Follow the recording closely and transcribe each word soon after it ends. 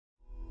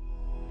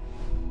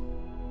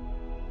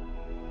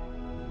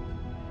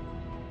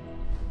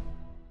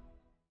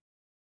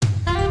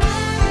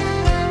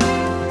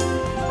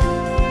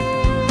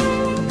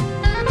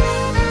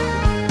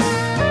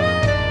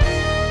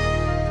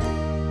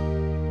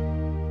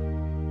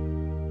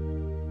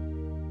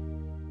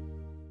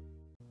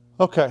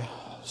Okay,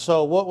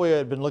 so what we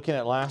had been looking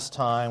at last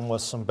time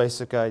was some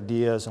basic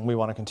ideas, and we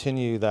want to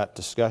continue that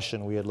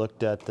discussion. We had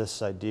looked at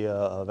this idea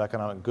of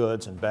economic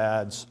goods and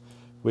bads.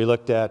 We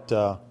looked at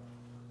a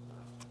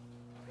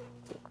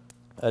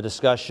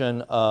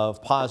discussion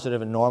of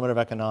positive and normative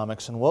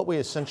economics, and what we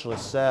essentially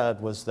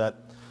said was that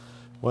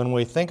when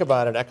we think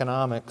about it,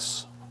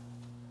 economics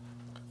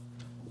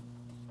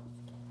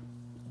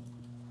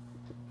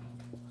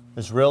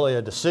is really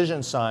a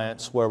decision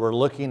science where we're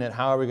looking at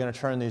how are we going to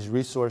turn these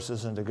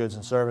resources into goods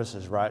and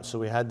services, right? So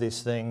we had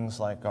these things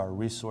like our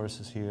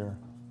resources here.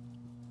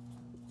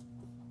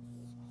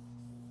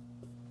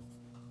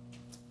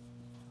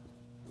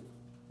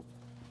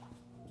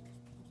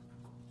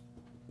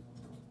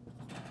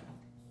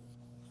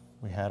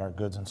 We had our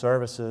goods and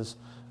services,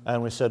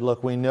 and we said,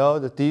 look, we know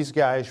that these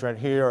guys right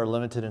here are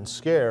limited and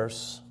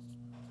scarce.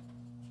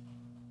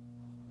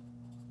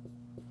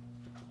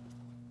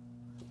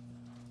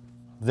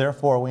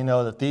 Therefore, we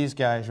know that these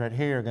guys right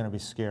here are going to be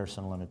scarce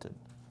and limited.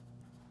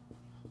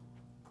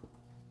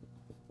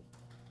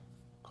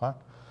 Okay?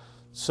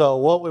 So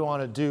what we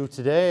want to do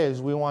today is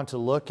we want to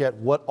look at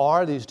what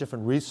are these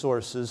different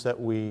resources that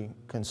we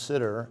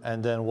consider,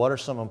 and then what are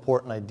some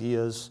important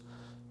ideas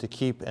to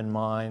keep in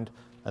mind,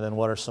 and then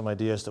what are some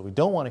ideas that we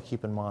don't want to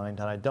keep in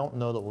mind. And I don't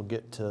know that we'll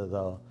get to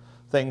the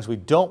things we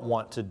don't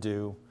want to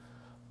do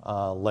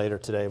later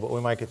today, but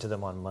we might get to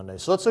them on Monday.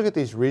 So let's look at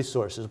these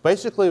resources.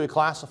 Basically, we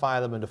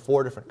classify them into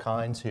 4 different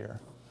kinds here,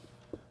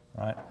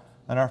 right?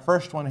 And our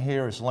first one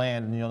here is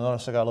land, and you'll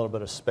notice I got a little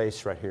bit of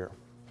space right here.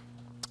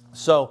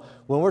 So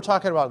when we're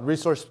talking about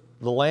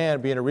the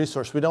land being a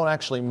resource, we don't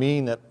actually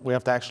mean that we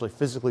have to actually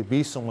physically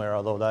be somewhere,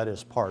 although that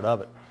is part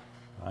of it,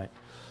 right?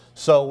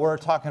 So we're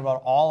talking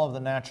about all of the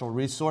natural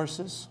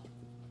resources.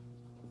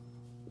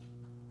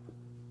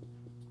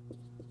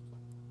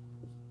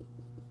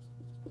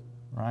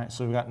 Right,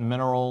 so we've got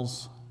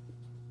minerals,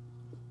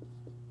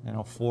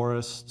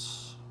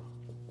 forests,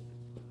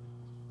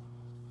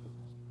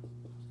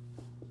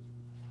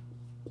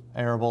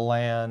 arable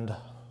land,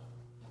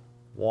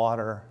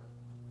 water,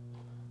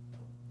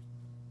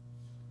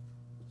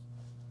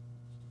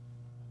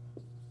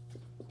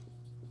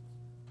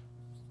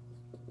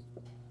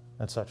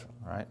 etc.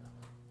 Right?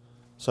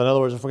 So in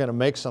other words, if we're going to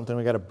make something,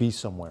 we've got to be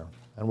somewhere.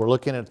 And we're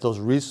looking at those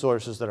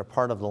resources that are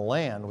part of the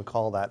land. We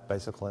call that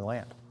basically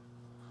land.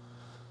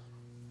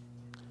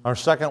 Our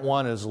second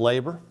one is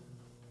labor.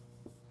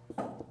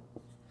 Right.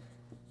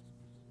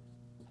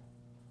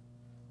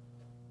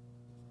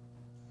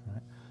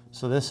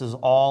 So this is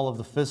all of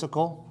the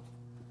physical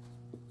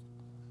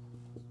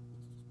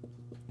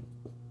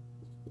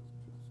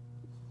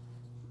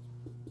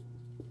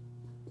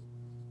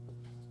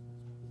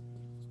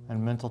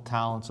and mental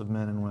talents of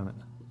men and women.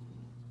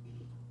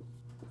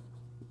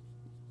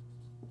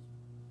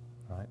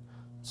 Right.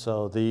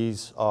 So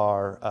these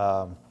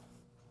are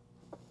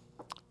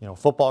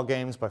football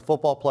games by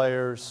football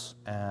players,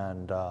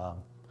 and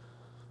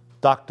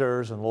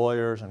doctors and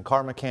lawyers and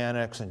car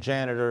mechanics and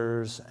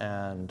janitors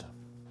and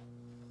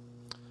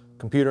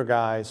computer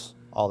guys,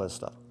 all this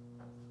stuff.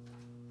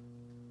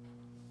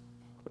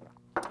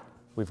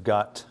 We've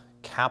got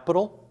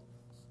capital.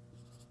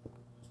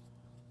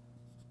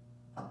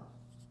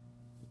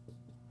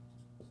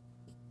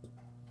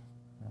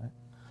 Right.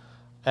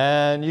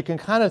 And you can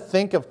kind of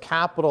think of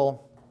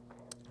capital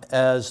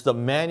as the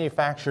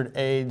manufactured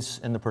aids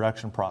in the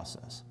production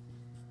process.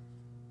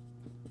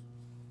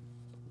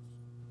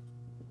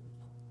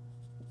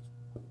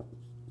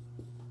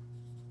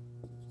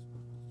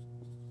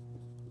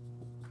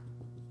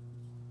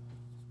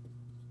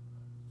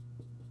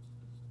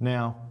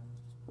 Now,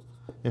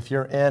 if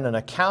you're in an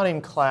accounting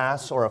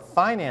class or a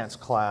finance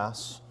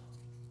class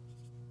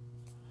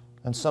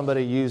and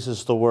somebody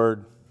uses the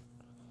word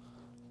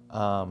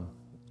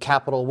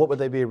capital, what would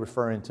they be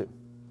referring to?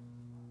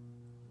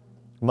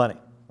 Money,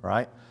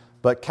 right?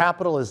 But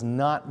capital is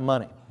not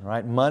money,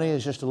 right? Money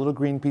is just a little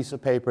green piece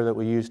of paper that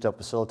we use to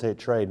facilitate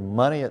trade.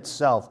 Money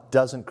itself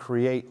doesn't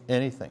create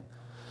anything.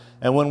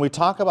 And when we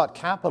talk about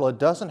capital, it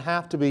doesn't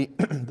have to be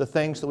the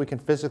things that we can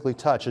physically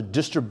touch. A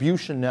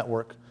distribution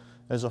network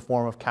is a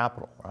form of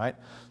capital, right?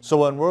 So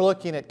when we're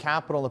looking at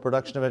capital in the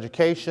production of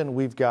education,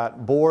 we've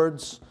got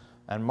boards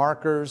and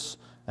markers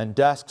and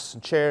desks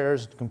and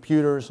chairs and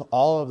computers.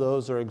 All of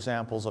those are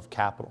examples of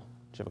capital.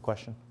 Do you have a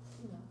question?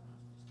 No.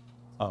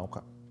 Oh,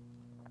 okay.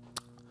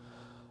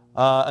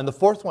 And the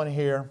fourth one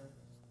here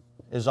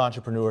is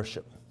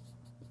entrepreneurship.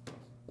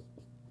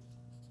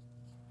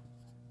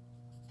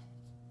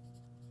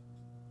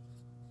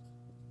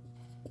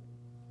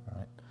 All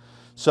right.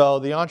 So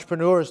the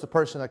entrepreneur is the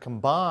person that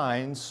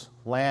combines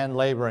land,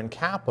 labor, and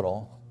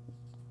capital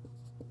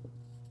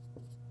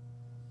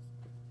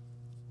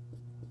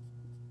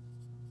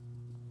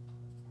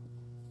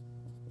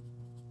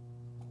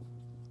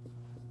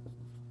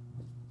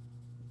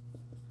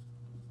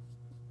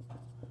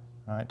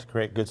right, to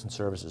create goods and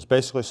services.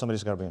 Basically,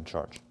 somebody's going to be in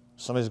charge.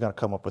 Somebody's going to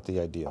come up with the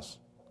ideas.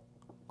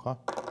 Okay?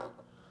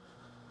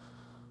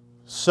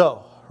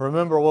 So,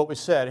 remember what we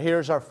said.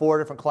 Here's our 4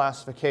 different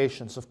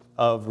classifications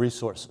of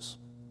resources.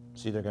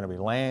 It's either going to be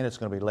land, it's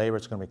going to be labor,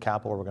 it's going to be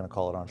capital, or we're going to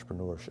call it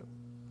entrepreneurship.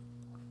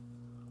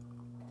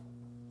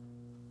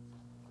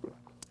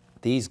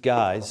 These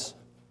guys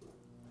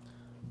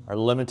are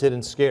limited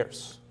and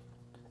scarce.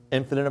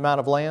 Infinite amount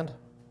of land?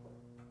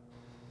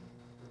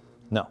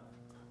 No.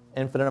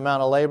 Infinite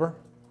amount of labor?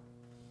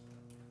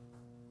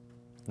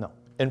 No.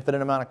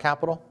 Infinite amount of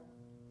capital?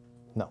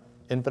 No.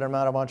 Infinite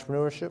amount of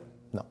entrepreneurship?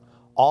 No.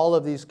 All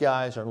of these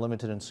guys are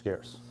limited and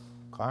scarce.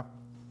 Okay?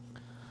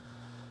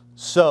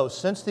 So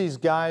since these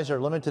guys are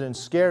limited and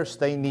scarce,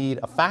 they need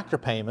a factor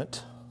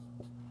payment.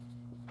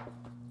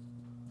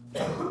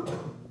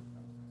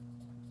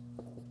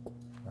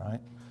 Right?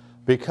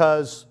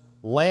 Because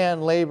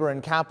land, labor,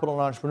 and capital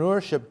and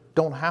entrepreneurship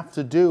don't have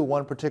to do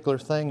one particular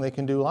thing. They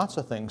can do lots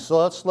of things. So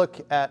let's look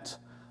at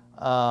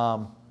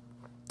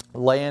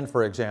land,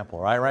 for example.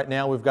 Right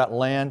now we've got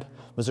land.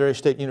 Missouri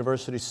State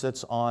University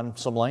sits on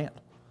some land.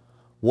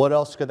 What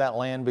else could that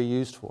land be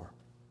used for?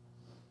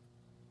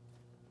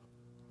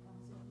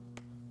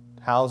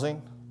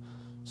 Housing.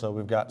 So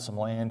we've got some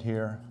land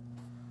here.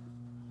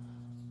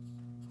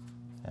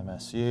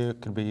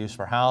 MSU could be used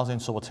for housing.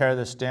 So we'll tear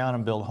this down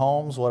and build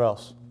homes. What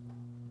else?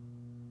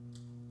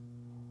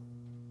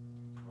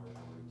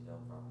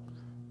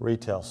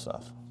 Retail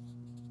stuff.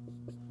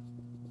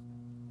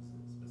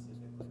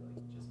 Specifically,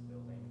 like just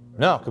building?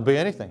 No, it could be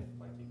anything.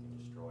 Like you can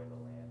destroy the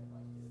land and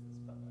like get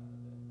stuff out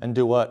of it. And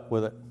do what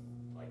with it?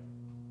 Like,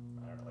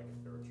 I don't know, like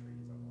if there were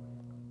trees on the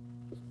land, like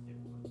get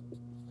wood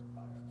or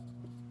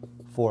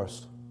fire.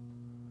 Forest.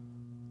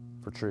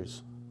 For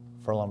trees.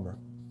 For lumber.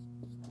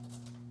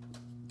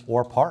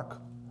 Or park.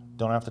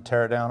 Don't have to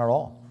tear it down at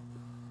all.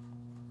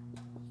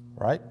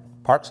 Right?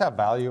 Parks have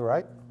value,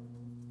 right?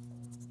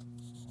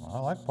 Well, I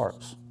like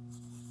parks.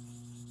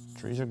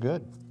 Trees are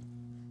good.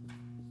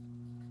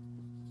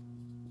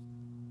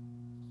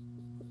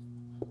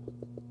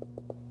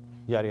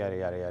 Yada, yada,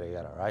 yada, yada,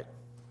 yada, right?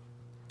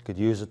 Could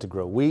use it to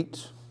grow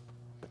wheat,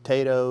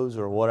 potatoes,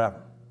 or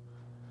whatever.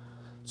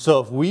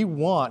 So if we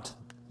want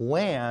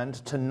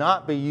land to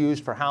not be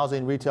used for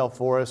housing, retail,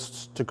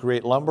 forests, to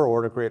create lumber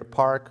or to create a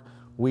park,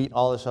 wheat,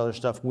 all this other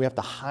stuff, we have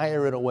to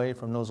hire it away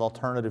from those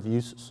alternative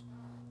uses,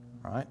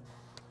 right?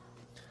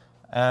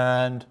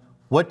 And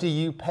what do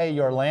you pay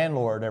your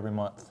landlord every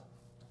month?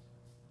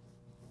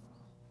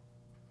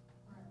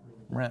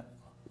 Rent.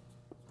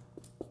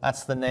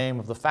 That's the name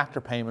of the factor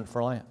payment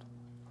for land,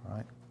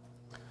 right?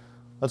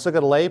 Let's look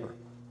at labor.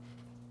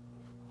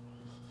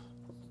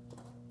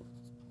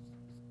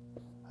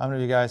 How many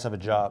of you guys have a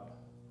job?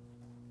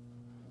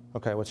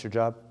 Okay, what's your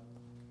job?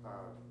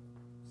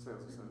 Sales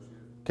associate.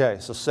 Okay,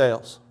 so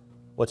sales.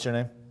 What's your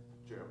name?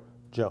 Joe.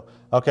 Joe.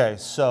 Okay,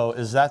 so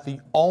is that the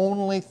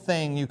only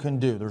thing you can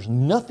do? There's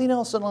nothing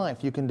else in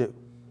life you can do?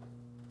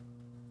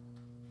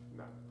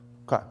 No.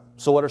 Okay,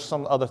 so what are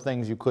some other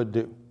things you could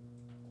do? Pretty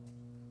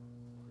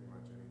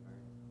much anything.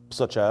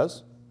 Such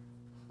as?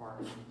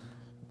 Farming.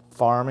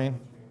 Farming.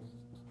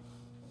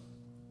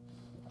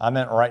 I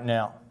meant right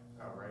now.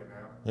 Oh, right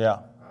now? Yeah.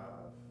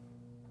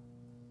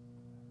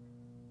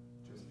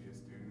 Just be a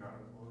student, not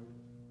employed.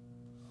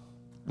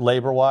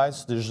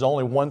 Labor-wise, there's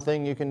only one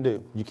thing you can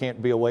do. You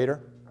can't be a waiter.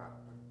 I can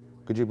be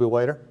a Could you be a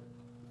waiter?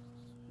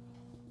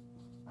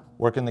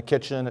 Work in the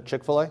kitchen at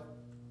Chick-fil-A?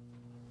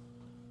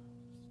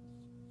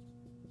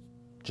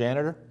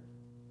 Janitor?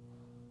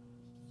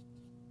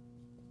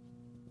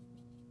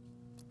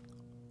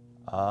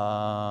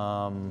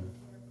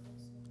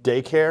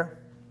 Daycare?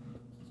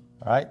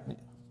 Right?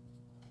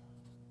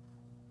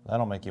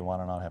 That'll make you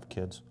want to not have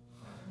kids.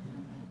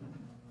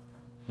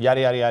 Yada,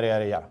 yada, yada,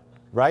 yada, yada.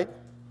 Right?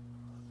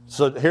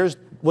 So here's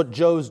what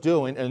Joe's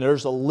doing, and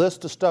there's a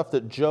list of stuff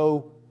that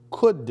Joe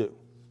could do.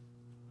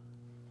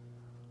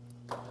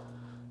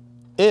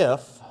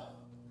 If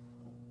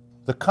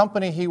the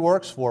company he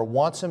works for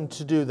wants him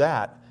to do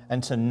that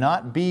and to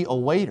not be a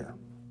waiter,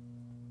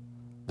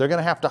 they're going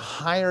to have to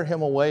hire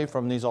him away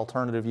from these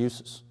alternative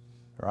uses,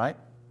 right?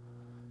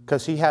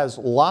 Because he has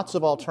lots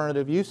of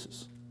alternative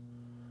uses.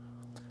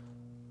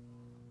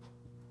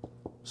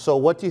 So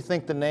what do you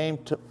think the name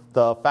to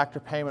the factor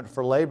payment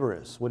for labor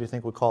is? What do you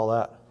think we call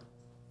that?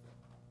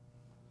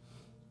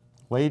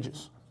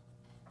 Wages.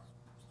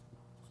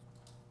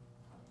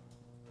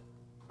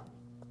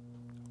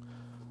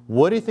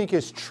 What do you think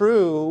is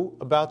true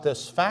about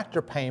this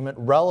factor payment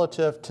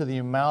relative to the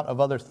amount of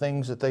other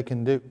things that they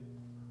can do?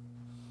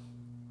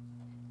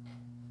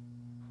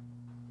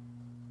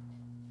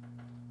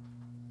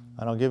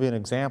 And I'll give you an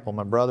example.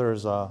 My brother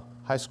is a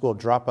high school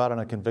dropout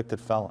and a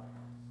convicted felon.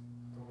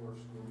 The more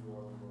school you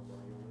are, the more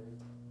money you make.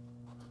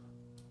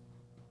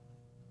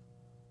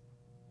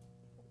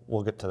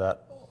 We'll get to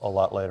that a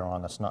lot later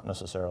on. That's not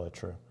necessarily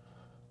true.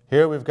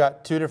 Here we've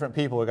got two different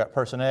people. We've got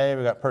person A,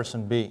 we've got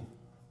person B.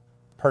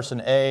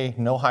 Person A,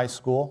 no high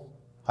school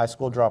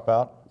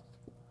dropout.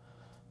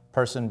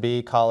 Person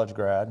B, college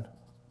grad.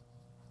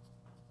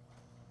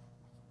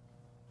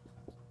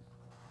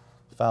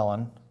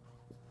 Felon,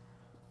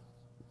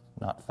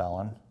 not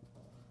felon.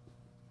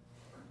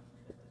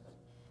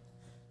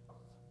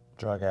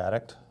 Drug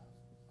addict.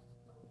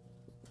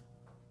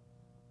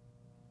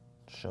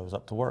 shows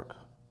up to work.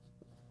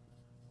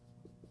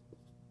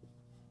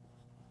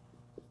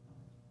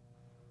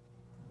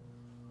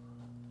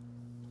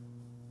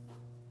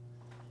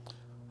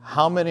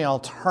 How many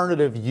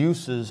alternative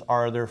uses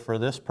are there for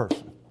this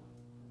person?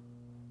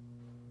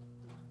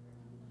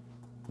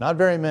 Not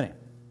very many,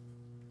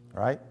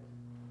 right?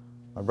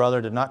 My brother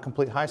did not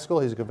complete high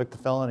school. He's a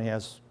convicted felon. He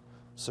has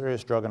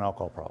serious drug and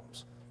alcohol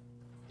problems.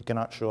 He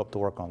cannot show up to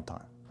work on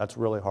time. That's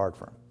really hard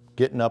for him.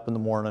 Getting up in the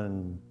morning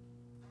and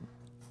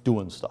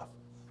doing stuff.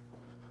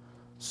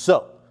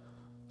 So,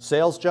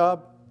 sales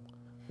job,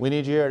 we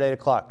need you here at 8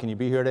 o'clock. Can you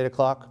be here at 8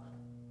 o'clock?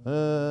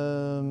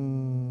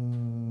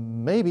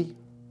 Maybe.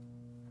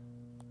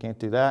 Can't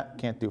do that.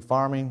 Can't do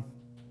farming,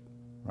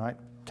 right?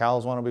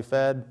 Cows want to be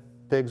fed.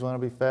 Pigs want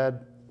to be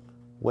fed.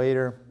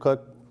 Waiter,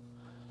 cook.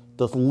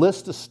 The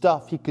list of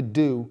stuff he could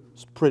do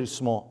is pretty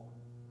small.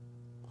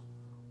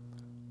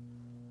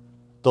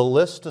 The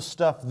list of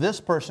stuff this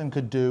person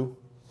could do,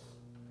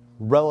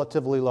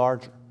 relatively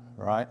larger,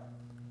 right?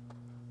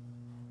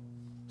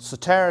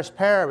 Ceteris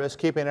paribus,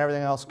 keeping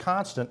everything else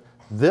constant,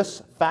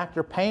 this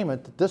factor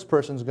payment that this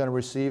person is going to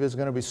receive is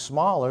going to be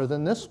smaller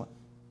than this one,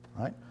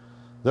 right?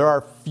 There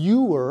are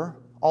fewer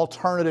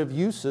alternative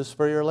uses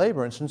for your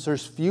labor, and since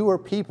there's fewer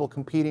people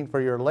competing for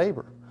your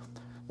labor,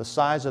 the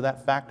size of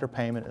that factor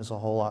payment is a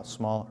whole lot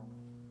smaller.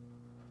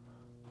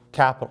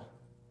 Capital.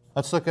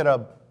 Let's look at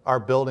our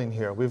building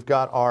here. We've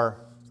got our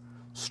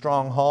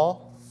strong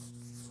hall.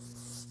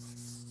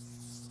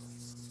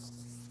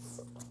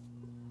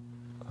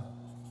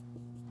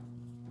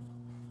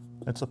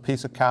 It's a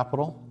piece of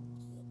capital.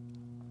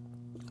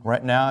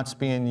 Right now it's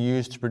being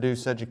used to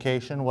produce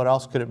education. What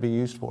else could it be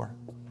used for?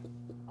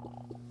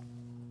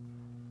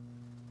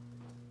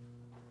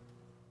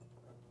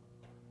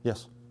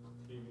 Yes?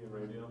 TV and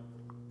radio.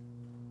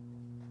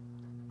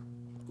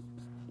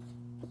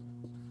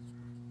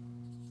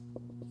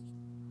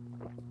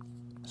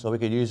 So we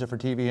could use it for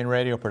TV and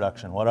radio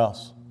production. What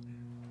else?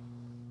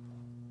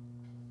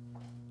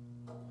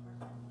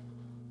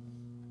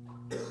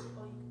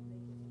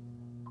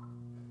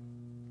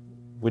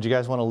 Would you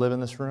guys want to live in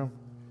this room?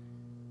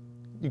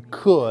 You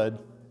could.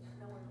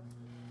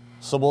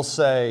 So we'll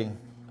say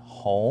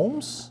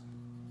homes.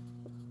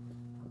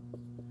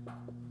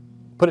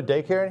 Put a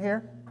daycare in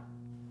here?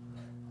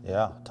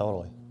 Yeah,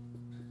 totally.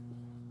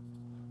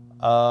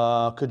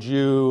 Could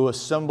you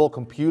assemble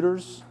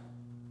computers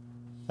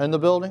in the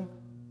building?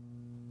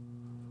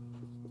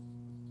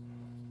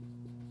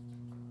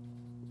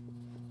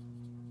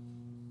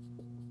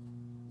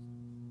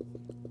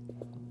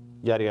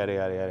 Yada, yada,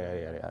 yada, yada,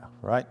 yada, yada, yada,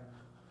 right?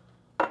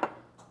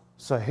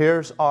 So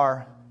here's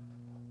our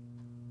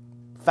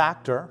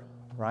factor,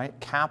 right,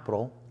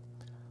 capital.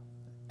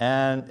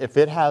 And if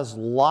it has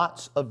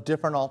lots of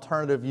different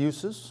alternative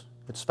uses,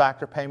 its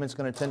factor payment is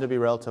going to tend to be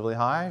relatively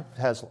high. If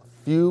it has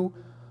few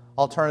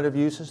alternative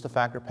uses, the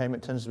factor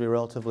payment tends to be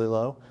relatively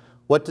low.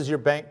 What does your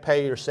bank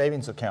pay your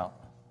savings account?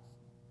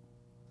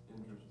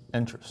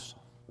 Interest.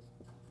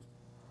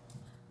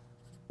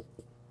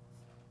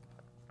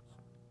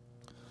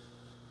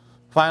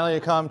 Finally,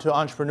 you come to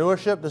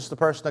entrepreneurship. This is the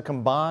person that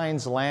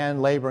combines land,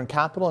 labor, and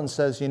capital and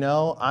says, you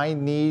know, I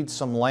need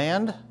some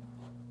land,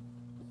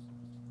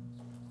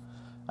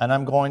 and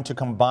I'm going to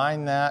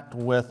combine that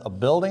with a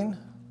building,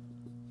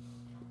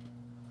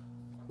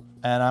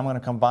 and I'm going to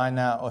combine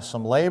that with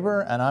some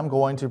labor, and I'm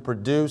going to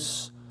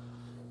produce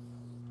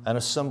and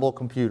assemble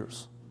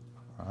computers,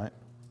 all right?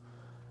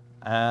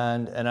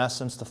 And in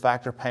essence, the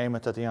factor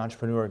payment that the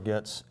entrepreneur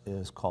gets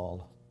is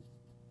called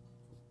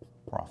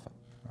profit,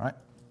 all right?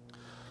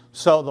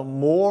 So the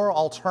more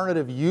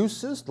alternative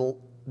uses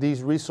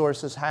these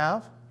resources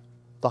have,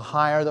 the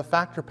higher the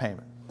factor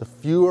payment. The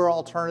fewer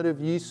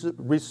alternative uses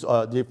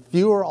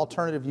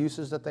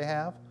that they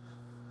have,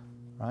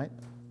 right?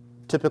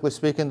 Typically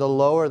speaking, the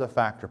lower the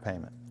factor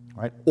payment,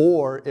 right?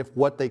 Or if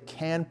what they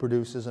can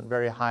produce isn't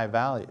very high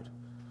valued,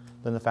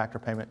 then the factor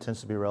payment tends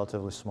to be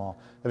relatively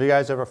small. Have you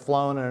guys ever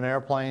flown in an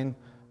airplane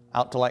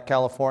out to like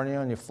California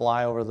and you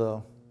fly over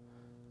the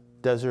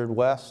desert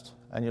west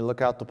and you look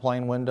out the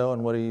plane window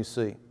and what do you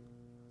see?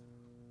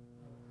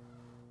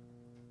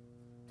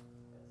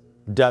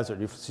 Desert.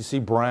 You see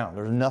brown.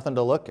 There's nothing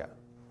to look at,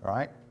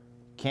 right?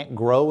 Can't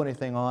grow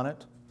anything on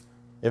it.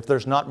 If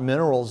there's not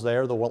minerals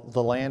there, the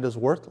land is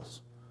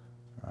worthless,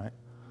 right?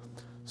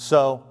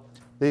 So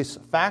these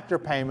factor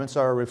payments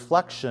are a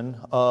reflection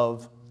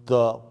of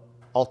the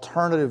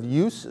alternative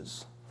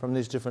uses from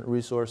these different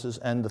resources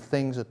and the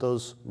things that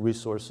those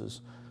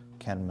resources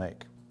can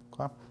make.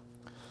 Okay?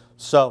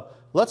 So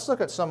let's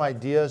look at some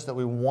ideas that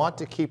we want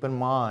to keep in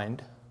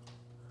mind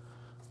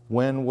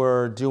when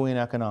we're doing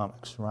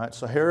economics, right?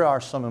 So here are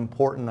some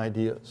important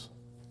ideas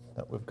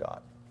that we've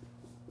got.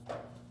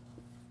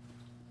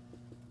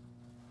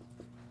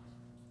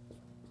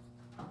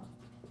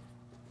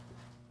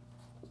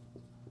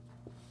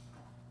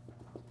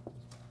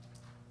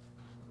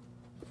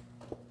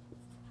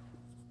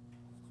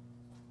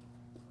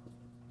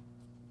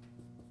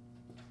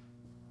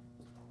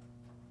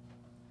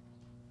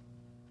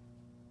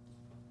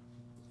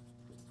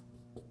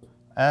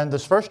 And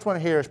this first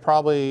one here is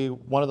probably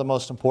one of the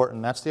most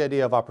important. That's the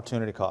idea of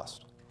opportunity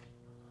cost.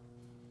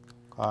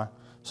 Okay.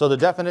 So the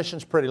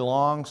definition's pretty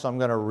long, so I'm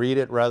going to read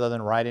it rather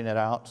than writing it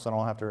out, so I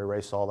don't have to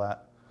erase all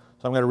that.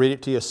 So I'm going to read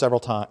it to you several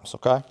times,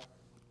 okay?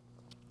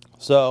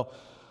 So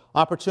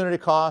opportunity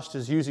cost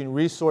is using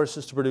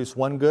resources to produce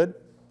one good.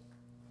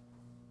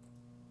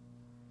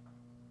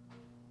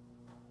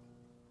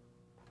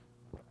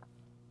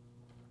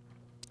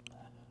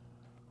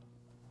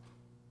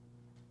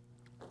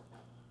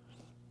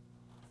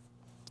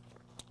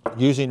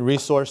 Using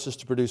resources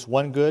to produce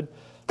one good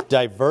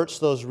diverts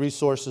those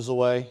resources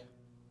away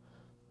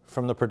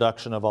from the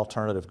production of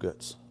alternative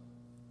goods.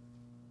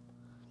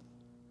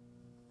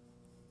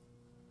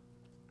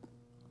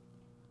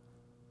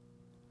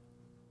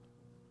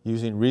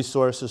 Using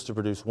resources to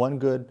produce one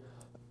good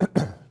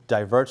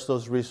diverts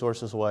those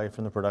resources away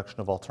from the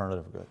production of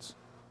alternative goods.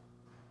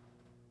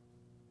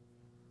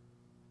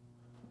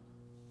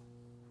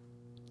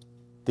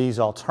 These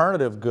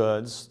alternative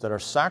goods that are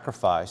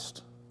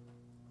sacrificed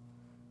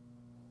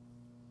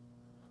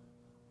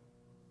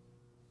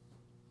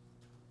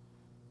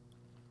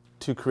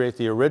to create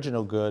the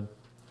original good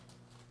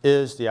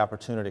is the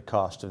opportunity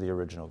cost of the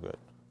original good.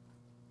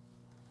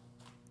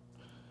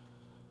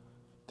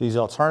 These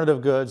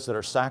alternative goods that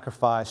are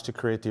sacrificed to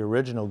create the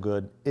original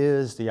good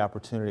is the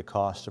opportunity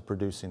cost of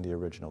producing the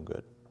original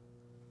good.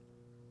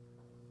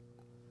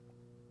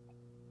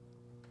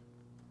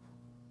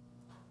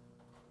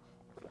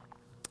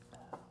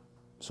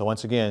 So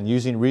once again,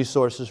 using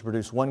resources to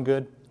produce one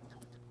good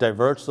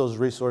diverts those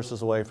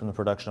resources away from the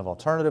production of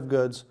alternative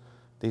goods.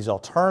 These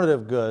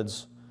alternative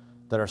goods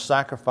that are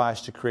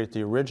sacrificed to create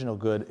the original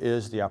good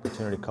is the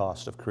opportunity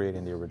cost of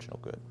creating the original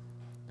good.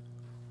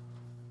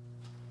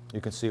 You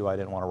can see why I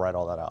didn't want to write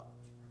all that out.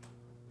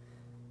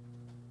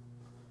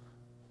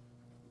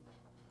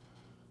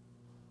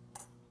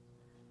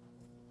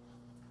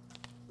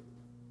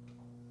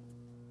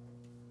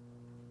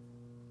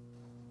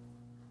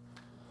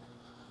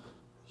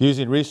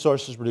 Using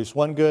resources to produce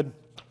one good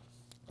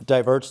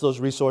diverts those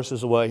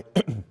resources away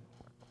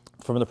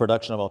from the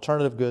production of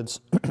alternative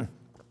goods.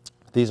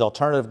 These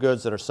alternative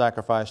goods that are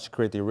sacrificed to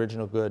create the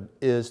original good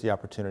is the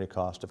opportunity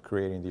cost of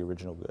creating the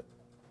original good.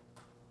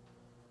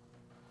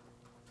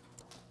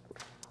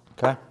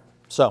 Okay,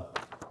 so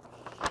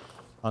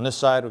on this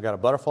side we've got a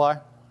butterfly.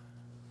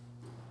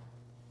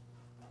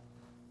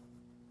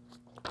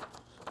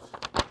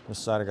 This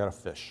side I got a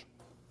fish.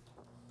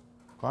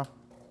 Okay.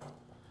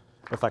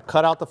 If I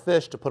cut out the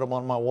fish to put them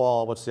on my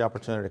wall, what's the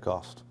opportunity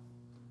cost?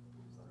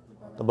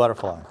 The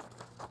butterfly.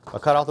 If I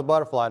cut out the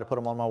butterfly to put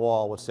them on my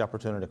wall, what's the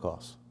opportunity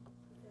cost?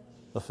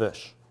 The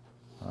fish.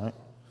 All right.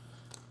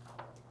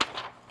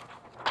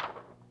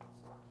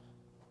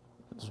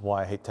 This is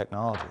why I hate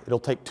technology. It'll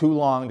take too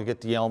long to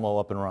get the Elmo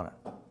up and running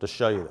to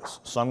show you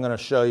this. So I'm going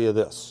to show you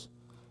this.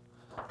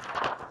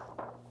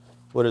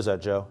 What is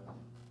that, Joe?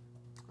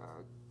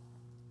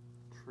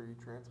 Tree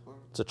transplant?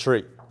 It's a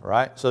tree,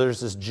 right? So there's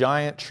this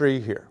giant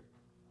tree here,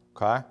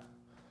 okay?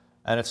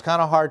 And it's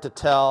kind of hard to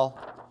tell.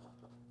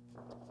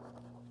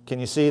 Can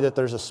you see that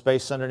there's a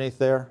space underneath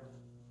there?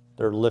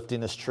 They're lifting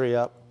this tree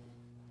up.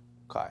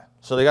 Okay,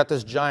 so they got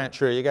this giant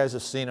tree. You guys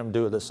have seen them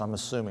do this, I'm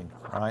assuming,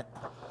 right?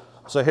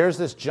 So here's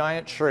this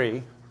giant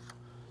tree.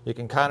 You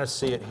can kind of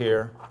see it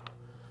here.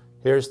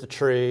 Here's the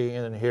tree,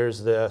 and then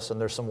here's this, and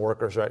there's some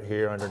workers right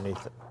here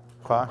underneath it.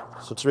 Okay,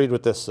 so let's read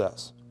what this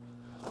says.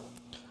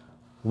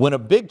 When a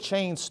big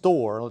chain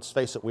store, let's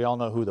face it, we all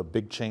know who the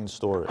big chain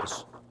store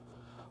is,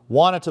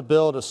 wanted to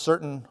build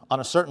on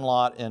a certain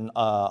lot in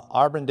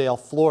Arbondale,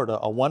 Florida,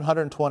 a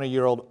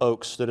 120-year-old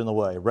oak stood in the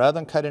way. Rather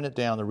than cutting it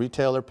down, the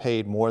retailer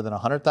paid more than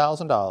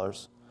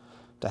 $100,000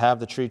 to have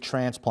the tree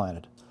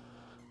transplanted,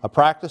 a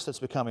practice that's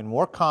becoming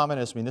more common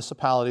as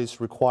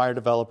municipalities require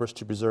developers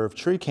to preserve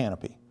tree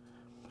canopy.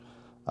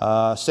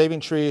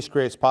 Saving trees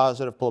creates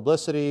positive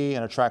publicity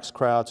and attracts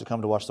crowds to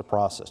come to watch the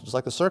process. Just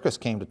like the circus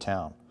came to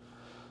town.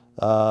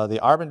 The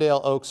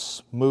Arbondale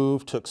Oaks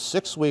move took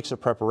 6 weeks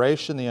of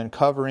preparation, the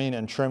uncovering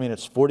and trimming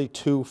its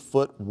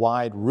 42-foot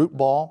wide root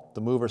ball.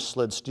 The mover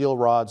slid steel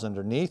rods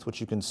underneath,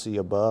 which you can see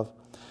above,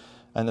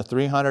 and the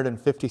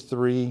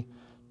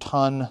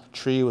 353-ton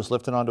tree was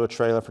lifted onto a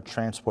trailer for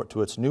transport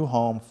to its new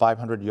home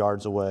 500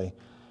 yards away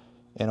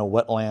in a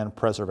wetland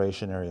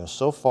preservation area.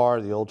 So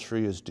far, the old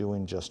tree is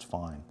doing just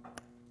fine.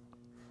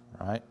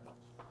 All right?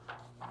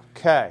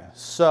 Okay,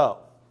 so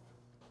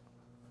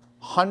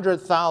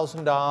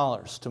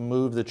 $100,000 to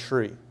move the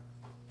tree.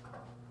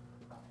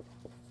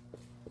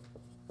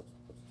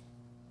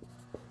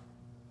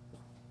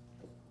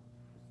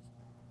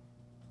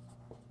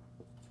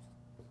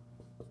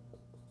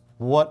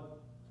 What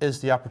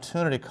is the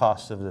opportunity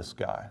cost of this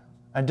guy?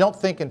 And don't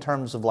think in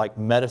terms of like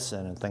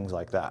medicine and things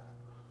like that.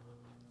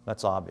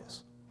 That's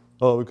obvious.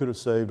 Oh, we could have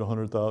saved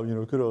 100,000, you know,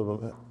 we could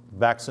have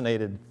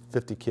vaccinated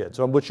 50 kids,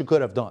 or which you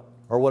could have done,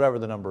 or whatever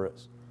the number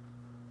is.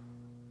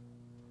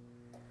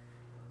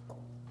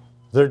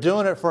 They're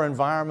doing it for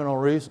environmental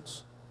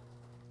reasons.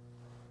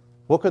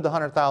 What could the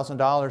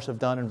 $100,000 have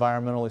done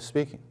environmentally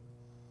speaking?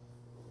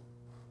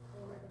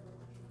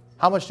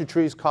 How much do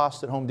trees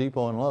cost at Home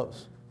Depot and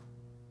Lowe's?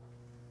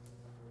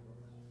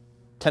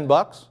 $10?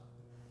 Does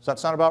that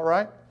sound about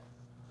right?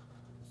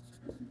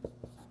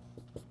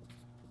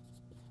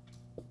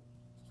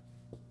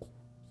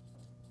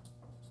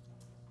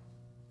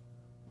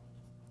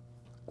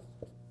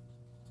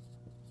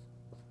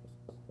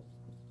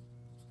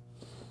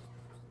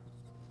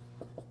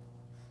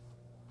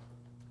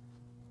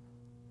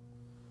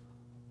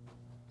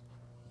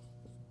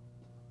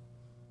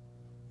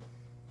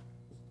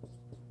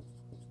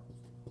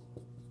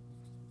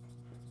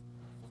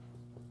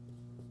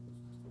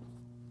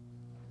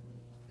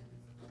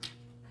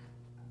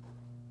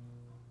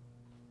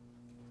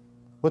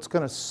 What's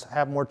going to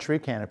have more tree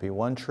canopy,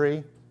 one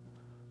tree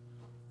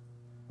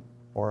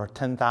or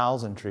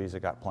 10,000 trees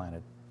that got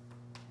planted?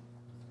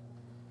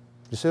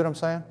 You see what I'm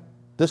saying?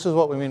 This is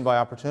what we mean by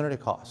opportunity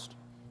cost.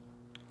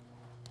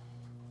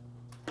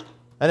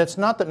 And it's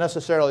not that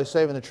necessarily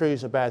saving the trees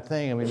is a bad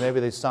thing. I mean, maybe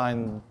they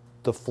signed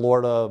the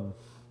Florida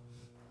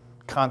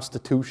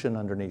Constitution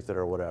underneath it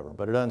or whatever,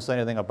 but it doesn't say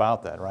anything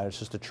about that, right? It's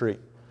just a tree.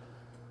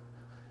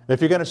 If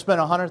you're going to spend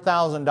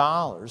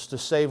 $100,000 to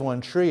save one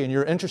tree and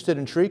you're interested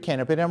in tree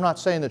canopy, and I'm not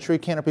saying the tree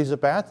canopy is a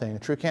bad thing. The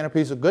tree canopy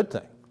is a good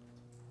thing.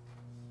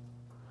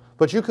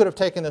 But you could have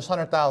taken this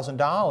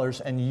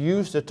 $100,000 and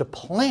used it to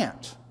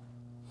plant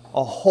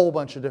a whole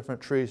bunch of different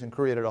trees and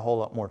created a whole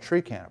lot more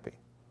tree canopy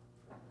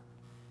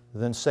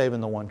than saving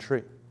the one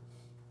tree.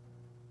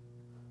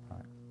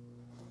 Right.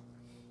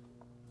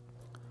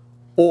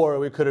 Or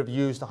we could have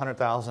used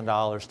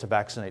 $100,000 to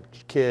vaccinate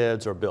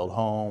kids or build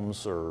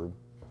homes or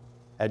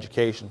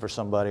education for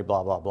somebody,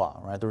 blah, blah, blah,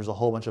 right? There was a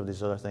whole bunch of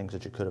these other things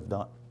that you could have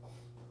done.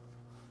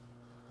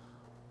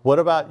 What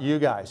about you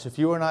guys? If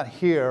you were not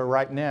here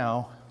right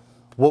now,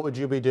 what would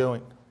you be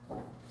doing?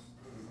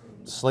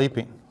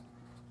 Sleeping.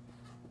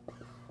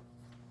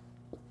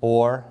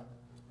 Or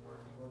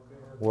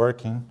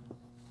working.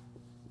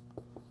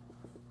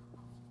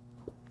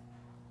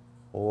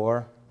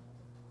 Or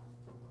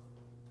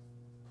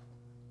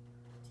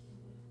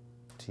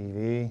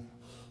TV.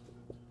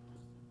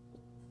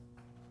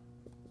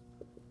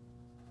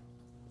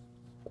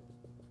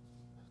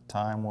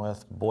 Time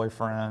with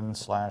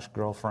boyfriend /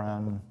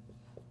 girlfriend,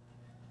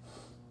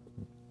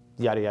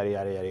 yada, yada,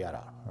 yada, yada,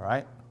 yada,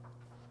 right?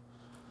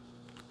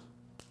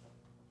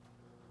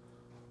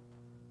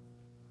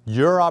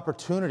 Your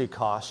opportunity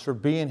cost for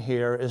being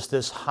here is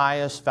this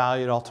highest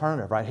valued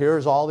alternative, right?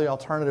 Here's all the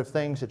alternative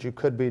things that you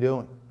could be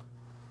doing.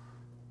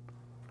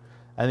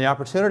 And the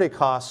opportunity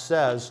cost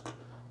says,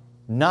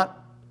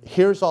 not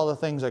here's all the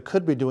things I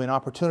could be doing,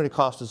 opportunity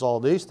cost is all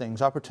these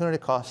things. Opportunity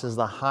cost is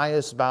the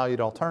highest valued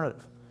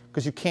alternative.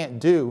 Because you can't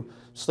do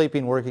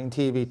sleeping, working,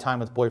 TV, time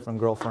with boyfriend,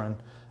 girlfriend,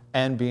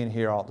 and being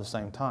here all at the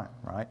same time,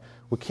 right?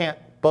 We can't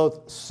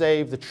both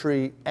save the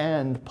tree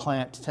and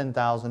plant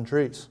 10,000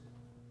 trees,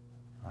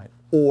 right?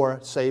 Or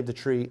save the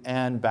tree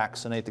and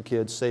vaccinate the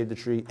kids, save the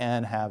tree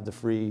and have the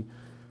free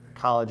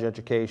college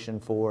education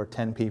for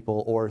 10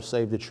 people, or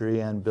save the tree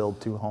and build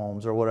 2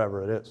 homes, or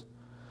whatever it is.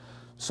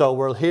 So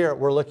we're here,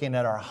 we're looking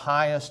at our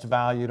highest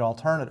valued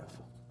alternative.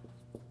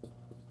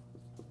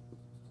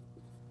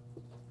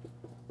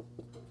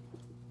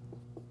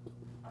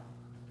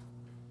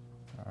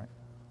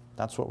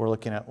 That's what we're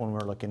looking at when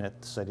we're looking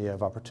at this idea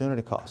of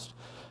opportunity cost.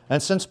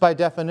 And since by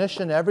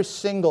definition every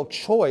single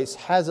choice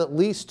has at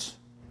least,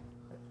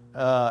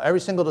 every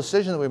single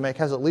decision that we make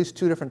has at least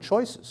 2 different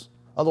choices.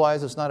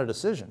 Otherwise it's not a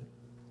decision.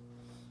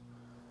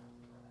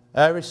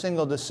 Every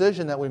single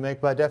decision that we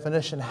make by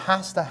definition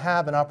has to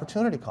have an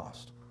opportunity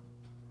cost.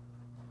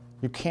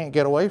 You can't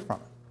get away from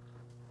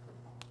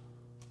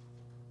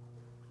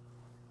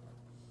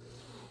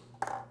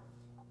it.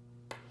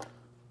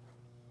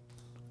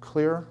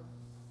 Clear?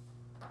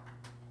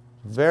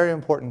 Very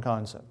important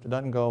concept. It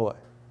doesn't go away.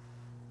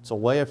 It's a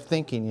way of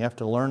thinking. You have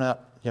to learn it.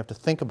 You have to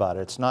think about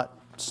it. It's not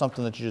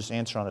something that you just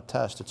answer on a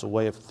test. It's a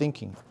way of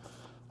thinking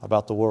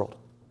about the world.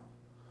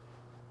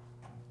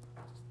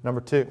 Number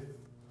 2.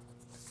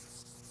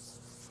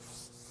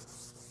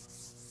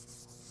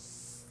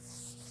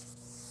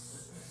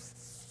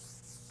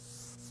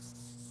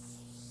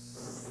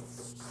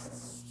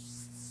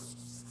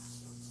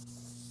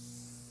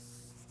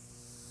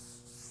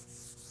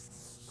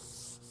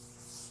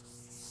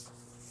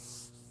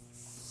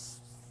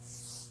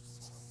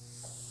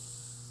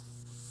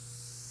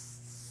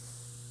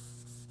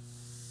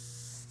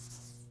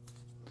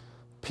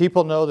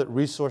 People know that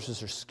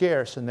resources are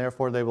scarce and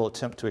therefore they will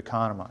attempt to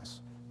economize.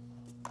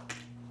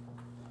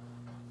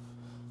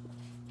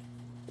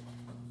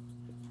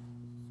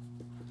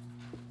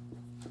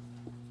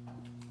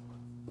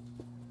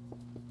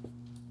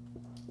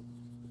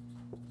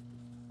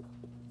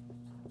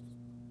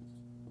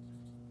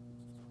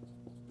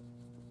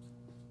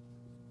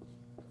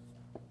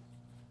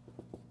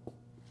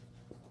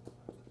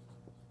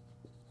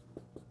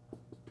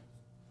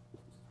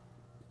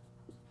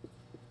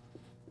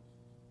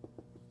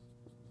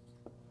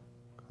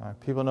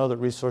 People know that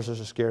resources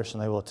are scarce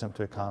and they will attempt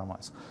to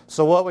economize.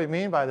 So what we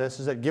mean by this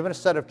is that given a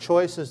set of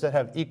choices that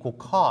have equal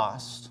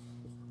cost,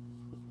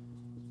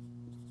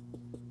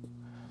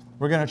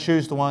 we're going to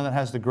choose the one that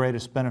has the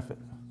greatest benefit.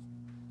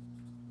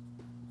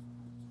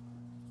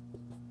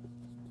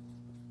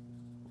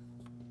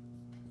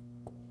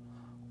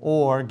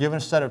 Or given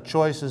a set of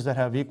choices that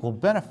have equal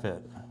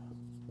benefit,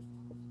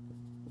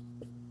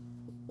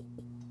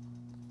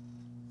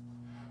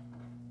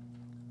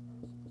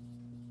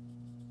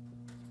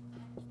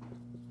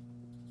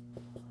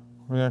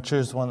 we're going to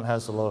choose the one that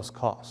has the lowest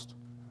cost,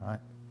 right?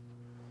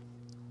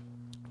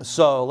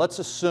 So let's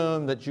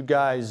assume that you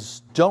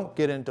guys don't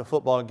get into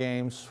football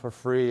games for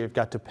free. You've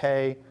got to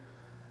pay.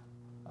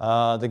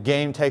 The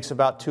game takes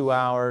about 2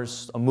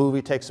 hours. A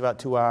movie takes about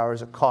 2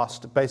 hours. It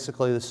costs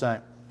basically the same.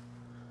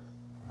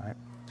 Right?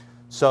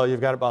 So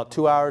you've got about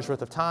 2 hours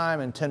worth of time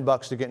and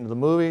 $10 to get into the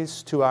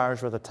movies, 2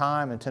 hours worth of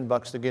time and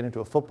 $10 to get into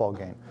a football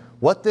game.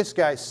 What this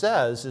guy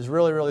says is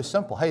really, really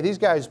simple. Hey, these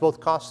guys both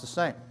cost the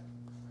same.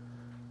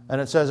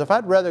 And it says, if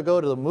I'd rather go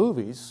to the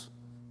movies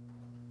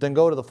than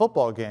go to the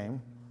football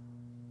game,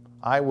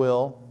 I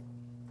will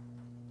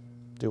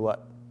do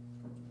what?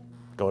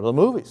 Go to the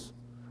movies.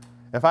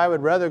 If I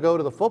would rather go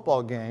to the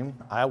football game,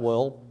 I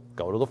will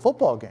go to the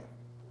football game.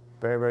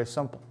 Very, very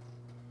simple.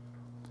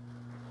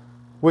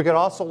 We could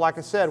also, like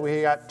I said,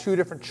 we got two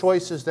different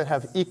choices that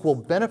have equal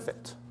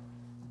benefit.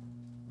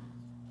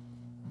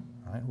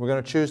 Right? We're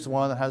going to choose the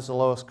one that has the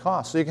lowest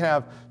cost. So you can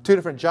have two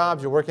different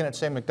jobs. You're working at,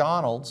 say,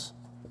 McDonald's.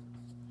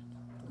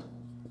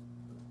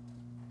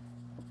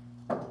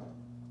 Right?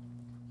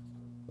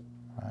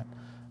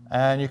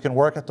 And you can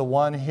work at the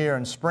one here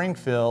in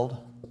Springfield,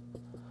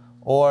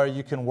 or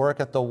you can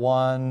work at the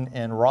one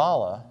in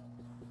Rolla.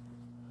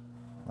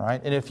 Right?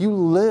 And if you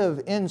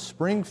live in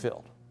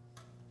Springfield,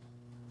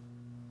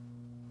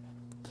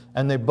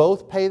 and they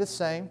both pay the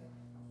same,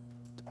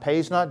 the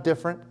pay's not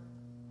different,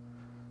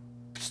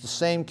 it's the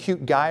same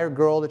cute guy or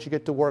girl that you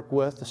get to work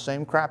with, the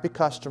same crappy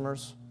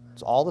customers,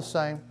 it's all the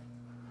same.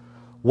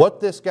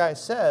 What this guy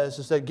says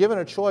is that given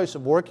a choice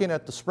of working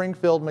at the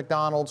Springfield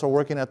McDonald's or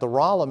working at the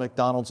Rolla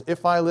McDonald's,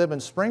 if I live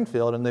in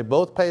Springfield and they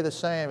both pay the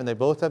same and they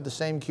both have the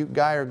same cute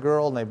guy or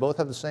girl and they both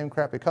have the same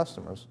crappy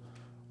customers,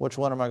 which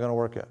one am I going to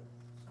work at?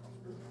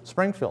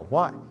 Springfield.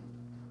 Why?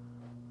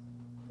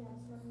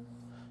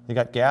 You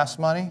got gas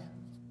money,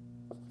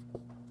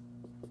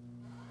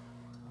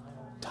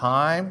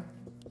 time,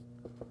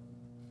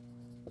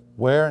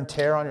 wear and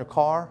tear on your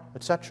car,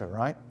 etc.,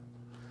 right?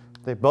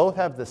 They both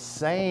have the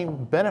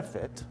same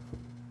benefit,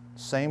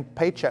 same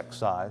paycheck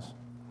size,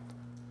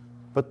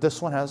 but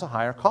this one has a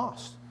higher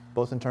cost,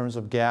 both in terms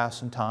of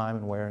gas and time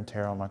and wear and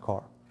tear on my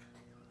car.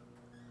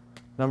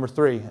 Number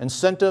 3,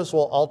 incentives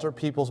will alter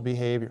people's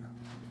behavior.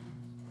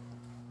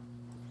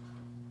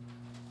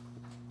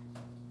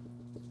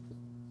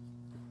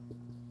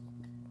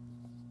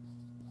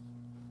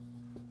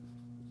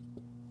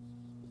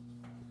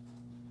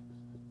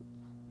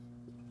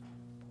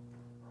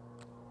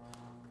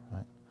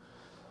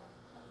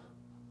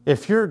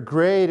 If your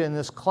grade in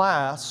this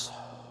class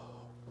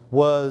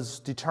was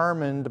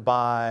determined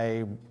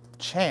by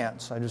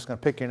chance, I'm just going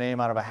to pick your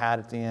name out of a hat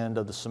at the end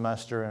of the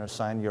semester and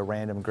assign you a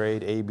random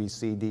grade A, B,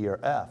 C, D, or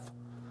F,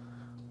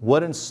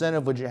 what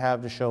incentive would you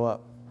have to show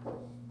up?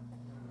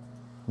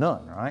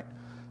 None, right?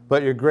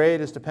 But your grade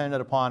is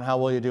dependent upon how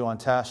well you do on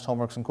tests,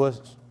 homeworks, and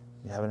quizzes.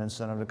 You have an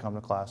incentive to come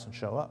to class and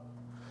show up.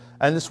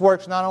 And this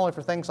works not only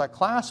for things like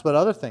class, but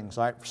other things.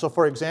 Right? So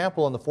for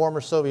example, in the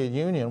former Soviet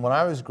Union, when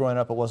I was growing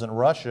up, it wasn't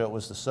Russia, it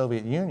was the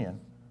Soviet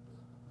Union.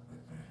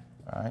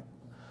 Right?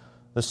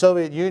 The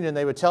Soviet Union,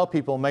 they would tell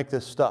people, make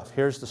this stuff.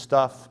 Here's the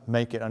stuff,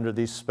 make it under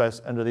these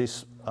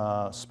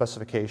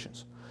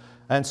specifications.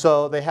 And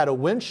so they had a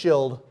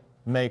windshield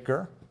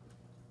maker.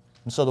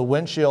 And so the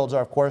windshields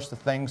are, of course, the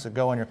things that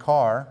go in your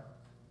car.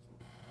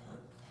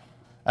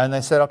 And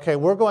they said, okay,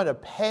 we're going to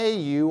pay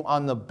you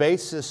on the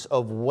basis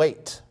of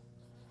weight.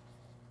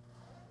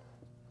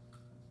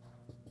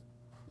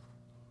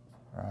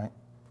 Right?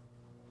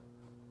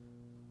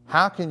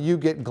 How can you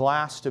get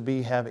glass to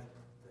be heavy?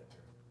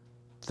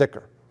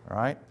 Thicker,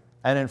 right?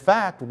 And in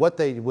fact, what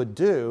they would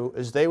do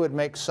is they would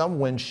make some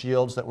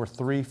windshields that were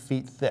 3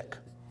 feet thick.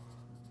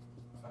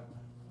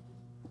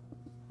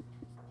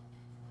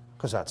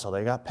 Because that's how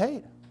they got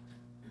paid.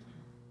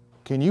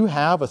 Can you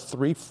have a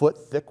 3-foot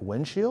thick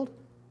windshield?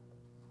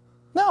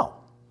 No,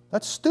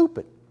 that's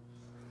stupid.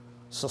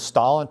 So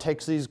Stalin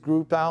takes these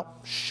group out,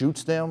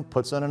 shoots them,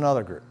 puts in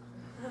another group.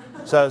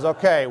 Says,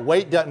 okay,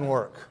 weight doesn't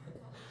work.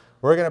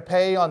 We're going to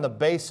pay on the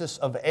basis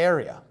of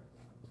area.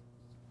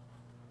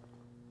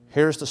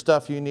 Here's the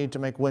stuff you need to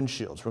make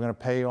windshields. We're going to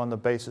pay you on the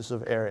basis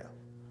of area.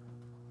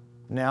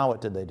 Now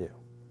what did they do?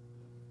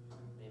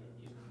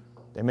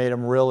 They made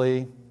them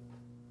really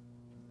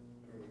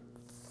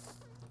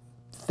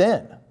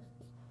thin.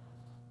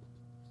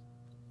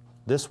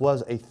 This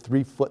was a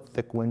 3-foot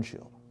thick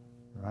windshield,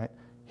 right?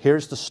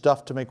 Here's the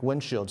stuff to make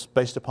windshields.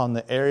 Based upon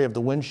the area of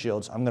the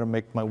windshields, I'm going to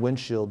make my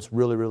windshields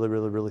really, really,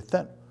 really, really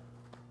thin.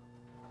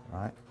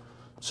 Right?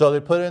 So they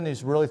put in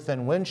these really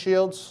thin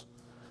windshields.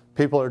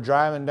 People are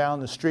driving down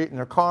the street in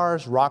their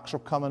cars. Rocks are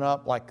coming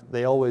up like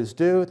they always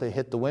do. They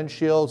hit the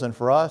windshields. And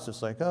for us,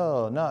 it's like,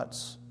 oh,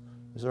 nuts.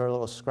 Is there a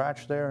little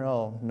scratch there?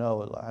 No,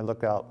 no, I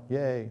look out,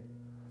 yay.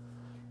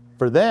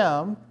 For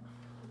them,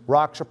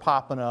 rocks are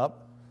popping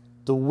up.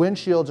 The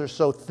windshields are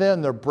so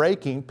thin, they're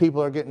breaking.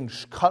 People are getting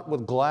cut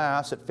with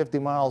glass at 50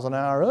 miles an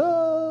hour.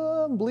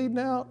 Oh, I'm bleeding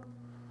out.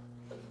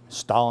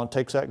 Stalin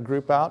takes that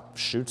group out,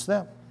 shoots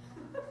them.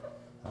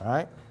 All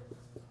right?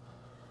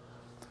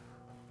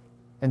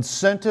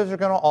 Incentives are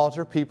going to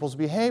alter people's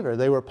behavior.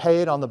 They were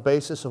paid on the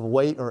basis of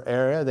weight or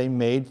area. They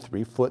made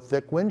 3-foot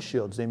thick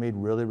windshields. They made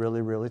really,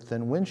 really, really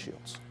thin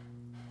windshields.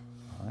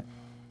 All right.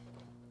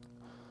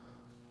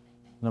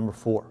 Number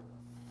 4.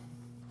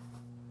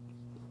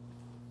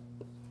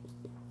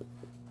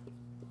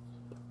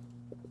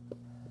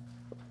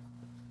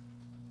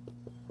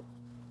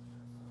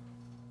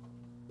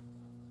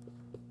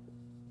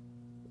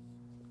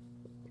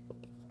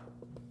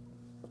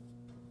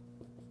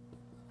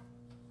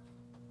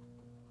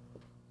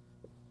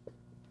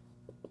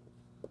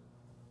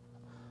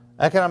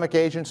 Economic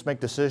agents make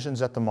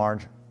decisions at the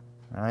margin.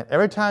 All right?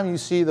 Every time you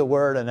see the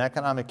word an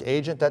economic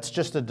agent, that's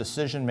just a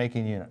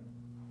decision-making unit.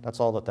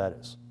 That's all that that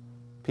is.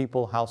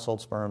 People,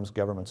 households, firms,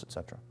 governments,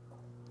 etc.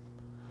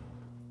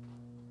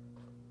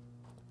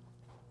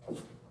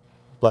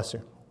 Bless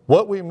you.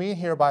 What we mean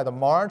here by the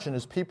margin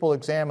is people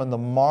examine the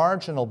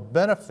marginal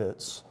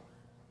benefits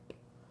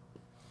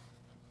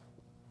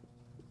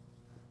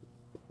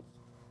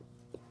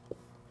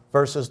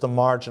versus the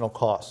marginal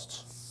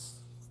costs.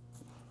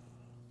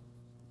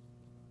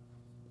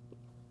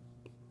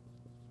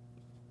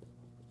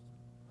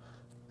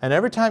 And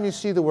every time you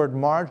see the word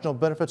marginal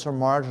benefits or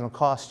marginal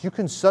costs, you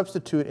can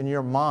substitute in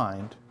your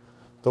mind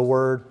the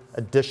word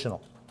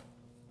additional.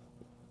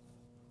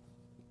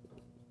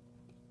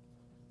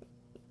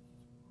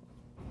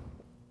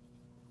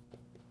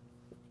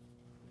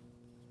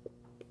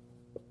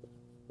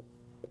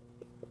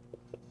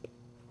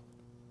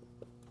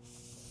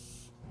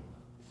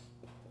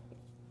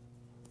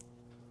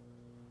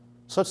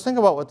 So let's think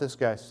about what this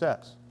guy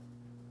says.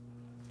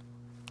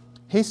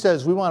 He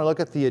says we want to look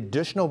at the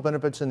additional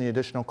benefits and the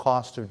additional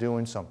cost of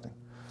doing something.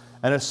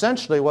 And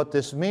essentially what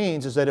this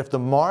means is that if the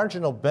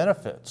marginal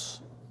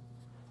benefits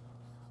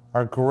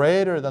are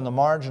greater than the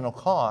marginal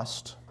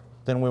cost,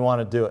 then we want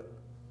to do it.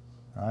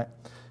 All right?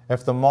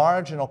 If the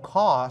marginal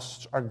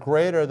costs are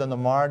greater than the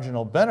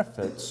marginal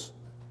benefits,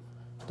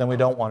 then we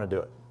don't want to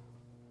do it.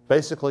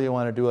 Basically, you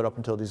want to do it up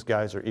until these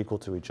guys are equal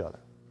to each other.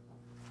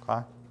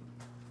 Okay?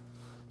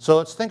 So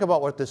let's think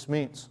about what this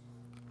means.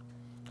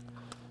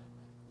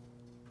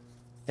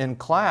 In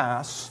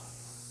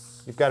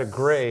class, you've got a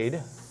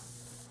grade.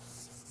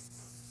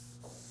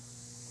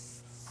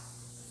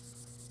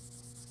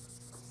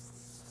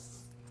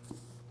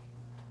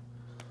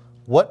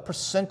 What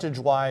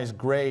percentage-wise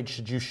grade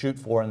should you shoot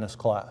for in this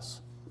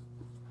class?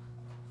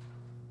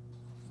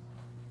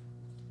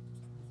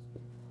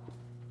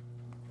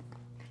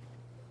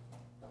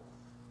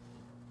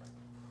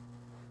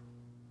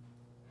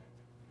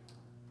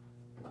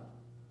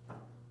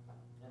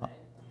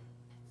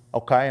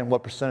 Okay, and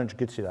what percentage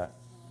gets you that?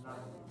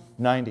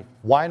 90.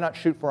 Why not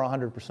shoot for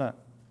 100%? Because you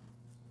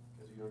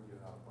don't get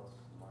out pluses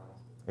and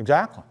minuses.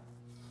 Exactly.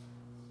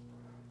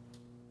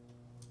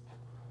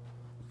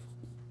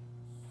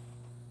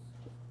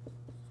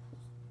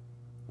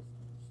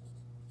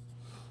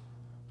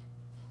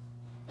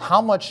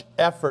 How much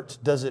effort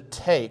does it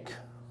take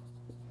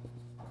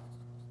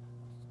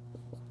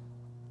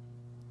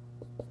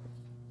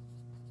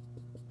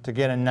to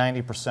get a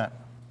 90%?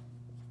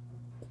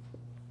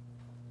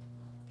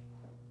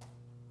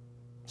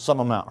 Some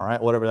amount, all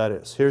right, whatever that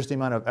is. Here's the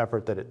amount of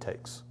effort that it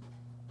takes.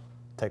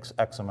 It takes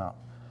X amount.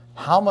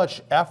 How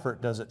much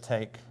effort does it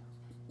take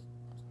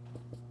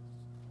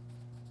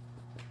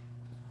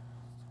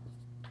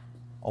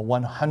a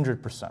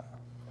 100%?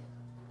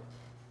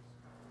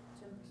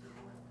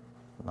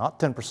 Not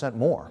 10%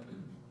 more.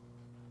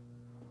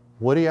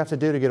 What do you have to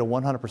do to get a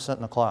 100%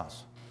 in a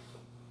class?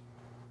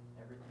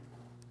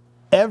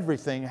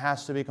 Everything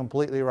has to be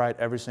completely right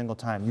every single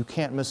time. You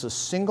can't miss a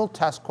single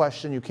test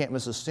question. You can't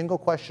miss a single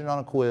question on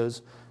a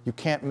quiz. You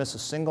can't miss a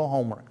single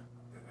homework.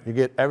 You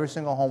get every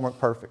single homework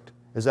perfect.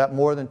 Is that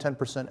more than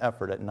 10%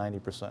 effort at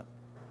 90%?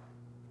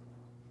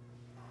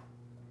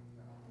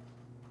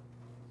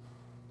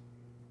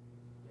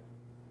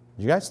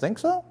 You guys think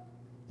so?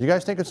 You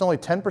guys think it's only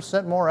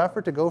 10% more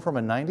effort to go from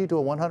a 90 to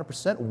a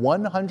 100%?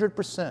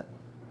 100%.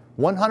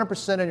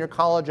 100% in your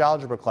college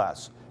algebra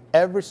class.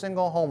 Every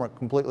single homework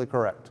completely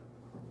correct.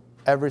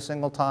 Every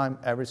single time,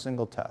 every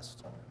single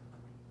test.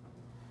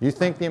 You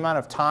think the amount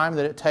of time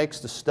that it takes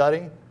to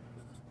study?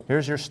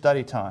 Here's your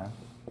study time.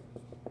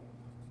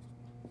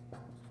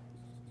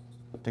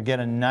 To get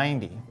a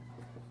 90.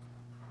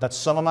 That's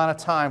some amount of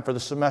time for the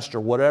semester,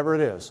 whatever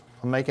it is.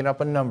 I'm making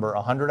up a number,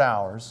 100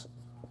 hours.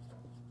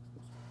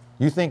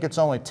 You think it's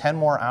only 10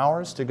 more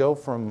hours to go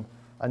from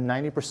a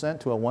 90%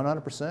 to a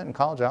 100% in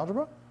college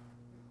algebra?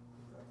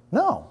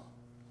 No.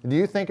 Do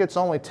you think it's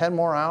only 10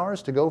 more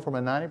hours to go from a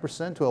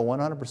 90% to a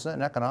 100%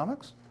 in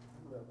economics?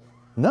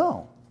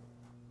 No.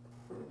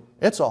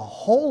 It's a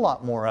whole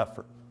lot more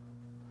effort.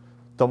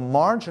 The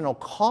marginal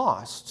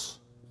costs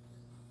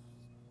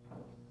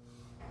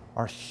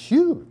are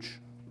huge.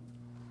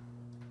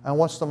 And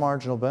what's the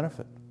marginal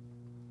benefit?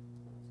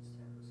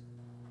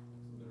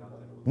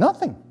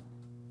 Nothing.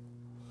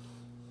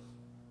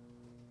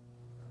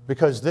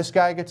 Because this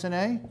guy gets an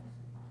A,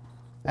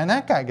 and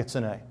that guy gets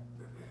an A.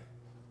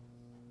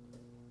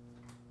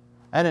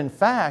 And in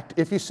fact,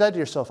 if you said to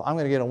yourself, I'm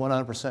going to get a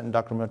 100% in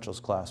Dr. Mitchell's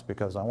class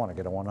because I want to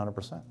get a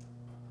 100%,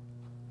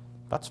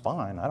 that's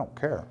fine, I don't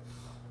care.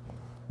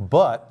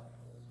 But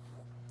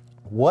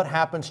what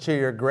happens to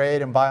your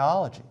grade in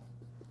biology?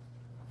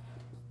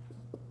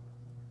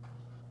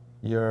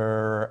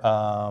 Your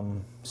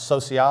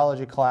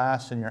sociology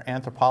class and your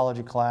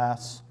anthropology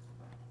class,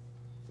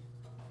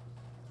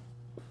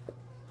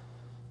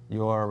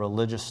 your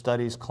religious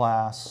studies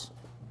class,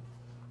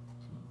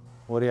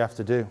 what do you have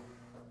to do?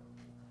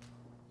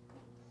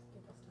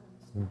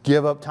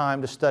 Give up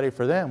time to study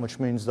for them, which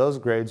means those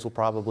grades will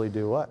probably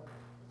do what?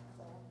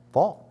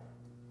 Fall.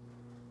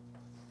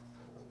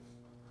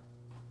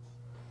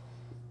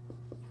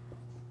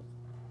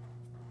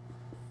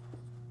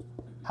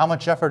 How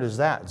much effort is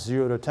that?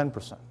 0 to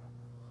 10%.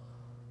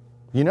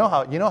 You know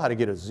how to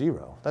get a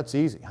 0. That's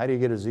easy. How do you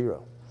get a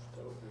 0?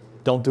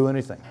 Don't do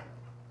anything.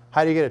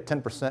 How do you get a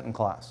 10% in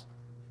class?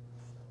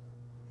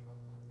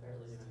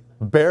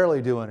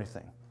 Barely do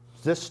anything.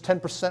 Is this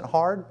 10%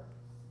 hard?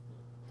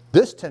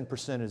 This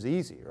 10% is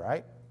easy,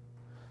 right?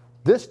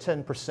 This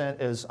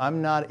 10% is,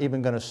 I'm not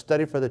even going to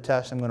study for the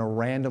test. I'm going to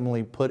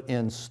randomly put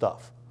in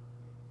stuff.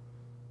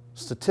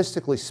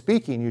 Statistically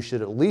speaking, you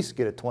should at least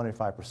get a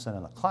 25%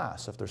 in the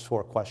class if there's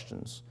 4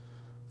 questions,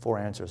 4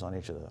 answers on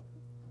each of the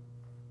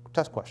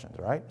test questions,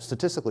 right?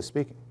 Statistically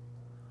speaking.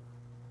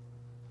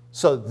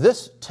 So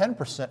this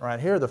 10% right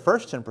here, the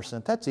first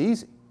 10%, that's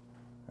easy,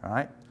 all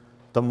right?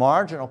 The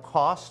marginal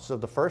costs of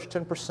the first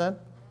 10%,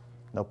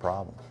 no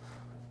problem.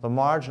 The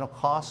marginal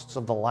costs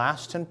of the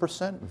last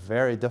 10%,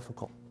 very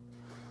difficult.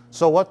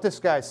 So what this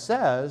guy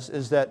says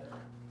is that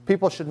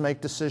people should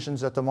make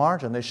decisions at the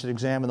margin. They should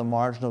examine the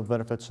marginal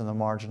benefits and the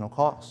marginal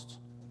costs,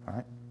 all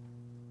right?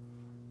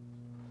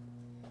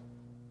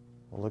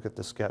 We'll look at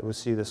this guy. We'll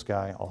see this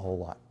guy a whole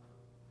lot.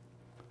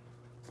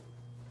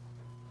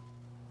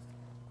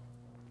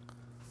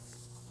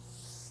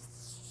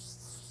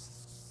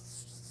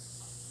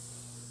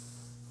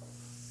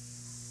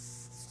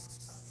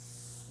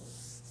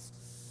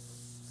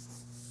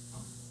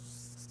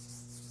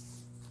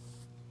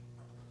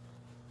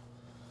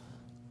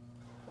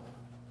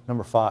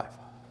 Number 5.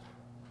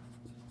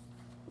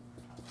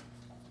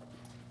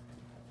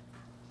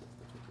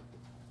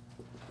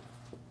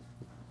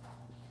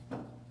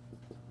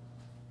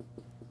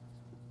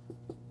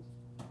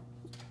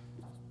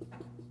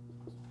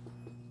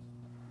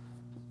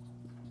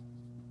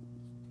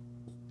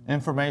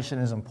 Information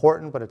is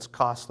important, but it's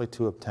costly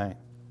to obtain.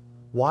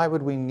 Why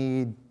would we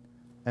need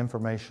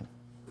information?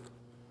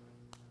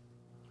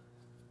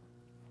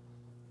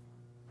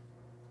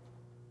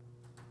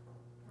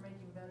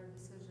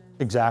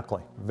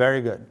 Exactly. Very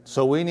good.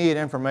 So we need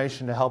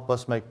information to help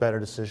us make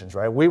better decisions,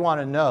 right? We want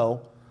to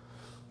know,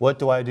 what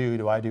do I do?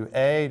 Do I do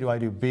A, do I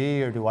do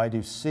B, or do I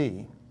do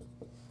C?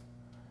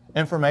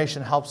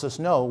 Information helps us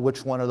know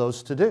which one of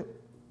those to do.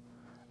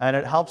 And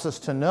it helps us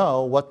to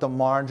know what the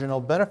marginal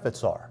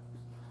benefits are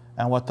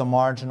and what the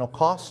marginal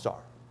costs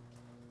are.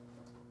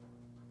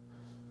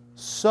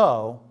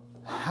 So,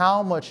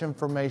 how much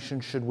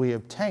information should we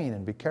obtain?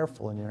 And be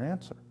careful in your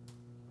answer.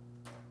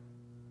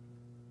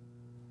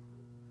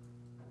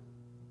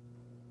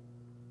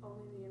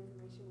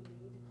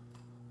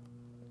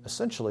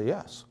 Essentially,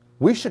 yes.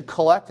 We should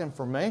collect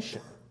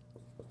information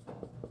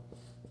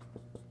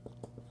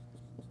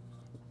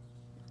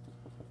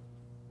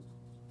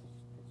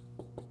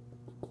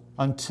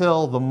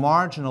until the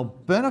marginal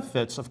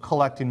benefits of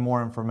collecting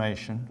more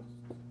information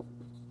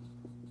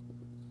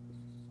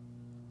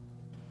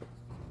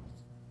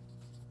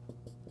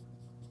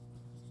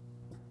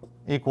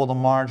equal the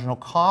marginal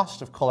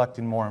cost of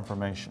collecting more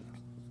information.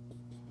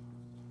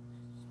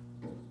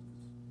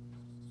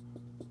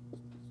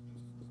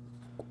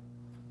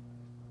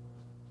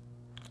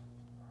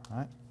 All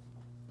right.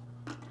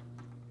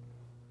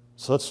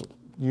 So let's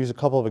use a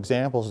couple of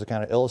examples to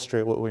kind of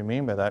illustrate what we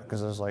mean by that,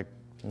 because it's like,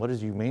 what do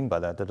you mean by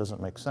that? That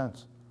doesn't make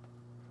sense.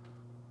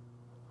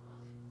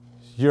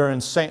 You're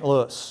in St.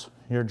 Louis.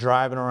 You're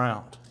driving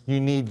around. You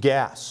need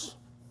gas.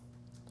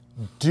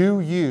 Do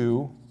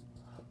you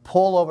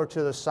pull over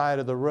to the side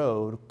of the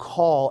road,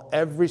 call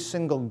every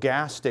single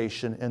gas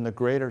station in the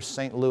greater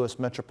St. Louis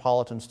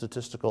metropolitan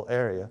statistical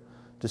area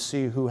to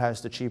see who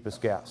has the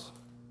cheapest gas?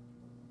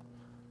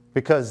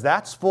 Because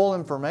that's full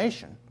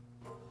information.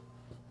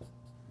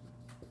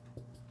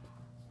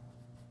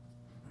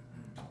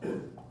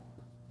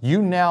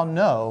 You now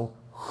know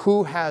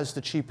who has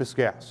the cheapest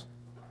gas.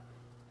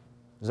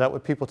 Is that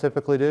what people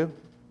typically do?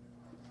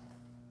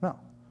 No.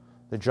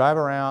 They drive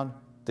around,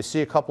 they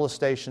see a couple of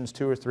stations,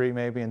 2 or 3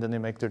 maybe, and then they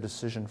make their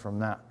decision from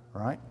that,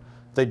 right?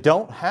 They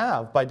don't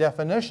have, by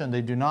definition,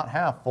 they do not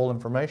have full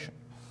information.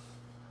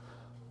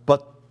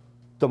 But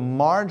the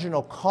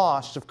marginal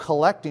cost of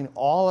collecting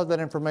all of that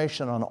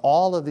information on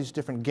all of these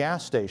different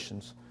gas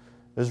stations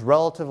is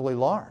relatively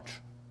large,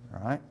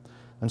 all right?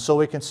 And so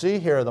we can see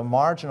here the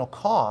marginal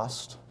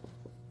cost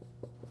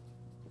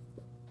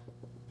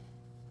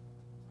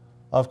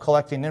of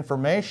collecting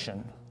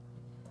information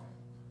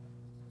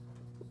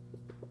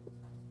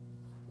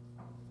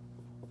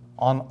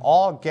on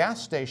all gas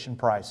station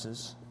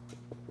prices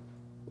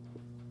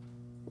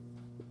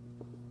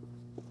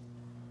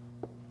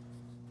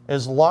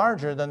is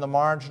larger than the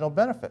marginal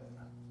benefit.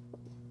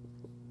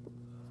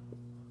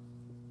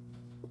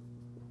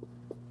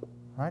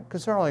 Right?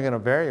 Because they're only going to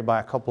vary by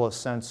a couple of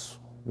cents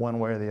one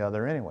way or the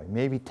other anyway.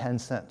 Maybe 10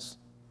 cents.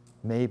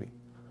 Maybe.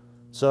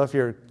 So if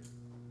your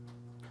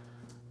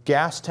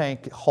gas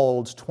tank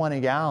holds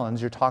 20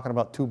 gallons, you're talking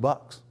about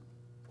 $2.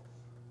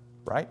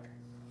 Right?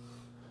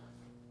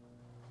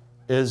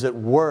 Is it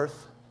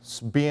worth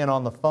being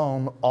on the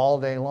phone all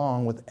day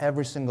long with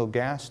every single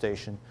gas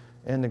station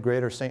in the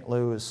greater St.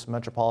 Louis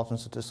metropolitan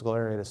statistical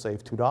area to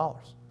save $2?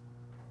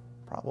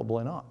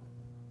 Probably not.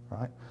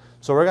 Right?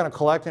 So we're going to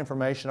collect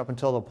information up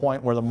until the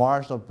point where the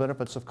marginal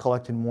benefits of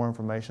collecting more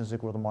information is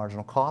equal to the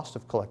marginal cost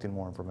of collecting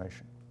more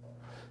information.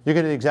 You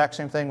can do the exact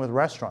same thing with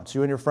restaurants.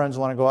 You and your friends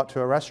want to go out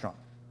to a restaurant.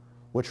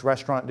 Which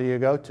restaurant do you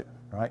go to?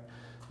 Right?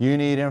 You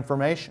need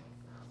information.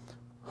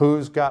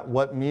 Who's got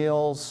what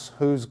meals?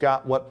 Who's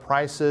got what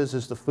prices?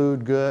 Is the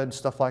food good?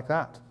 Stuff like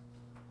that.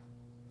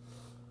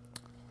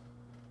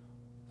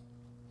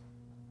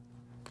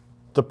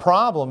 The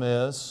problem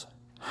is,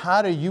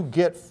 how do you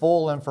get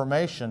full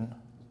information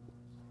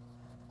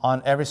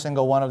on every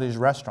single one of these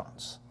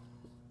restaurants?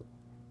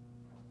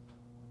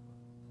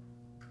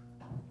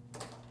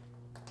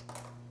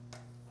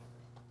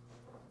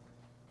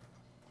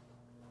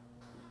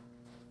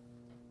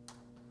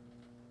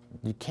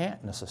 You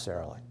can't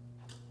necessarily,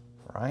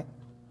 right?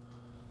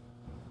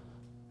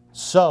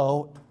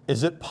 So,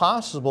 is it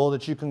possible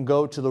that you can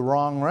go to the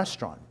wrong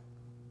restaurant?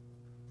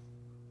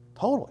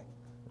 Totally,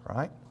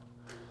 right?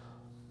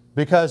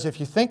 Because if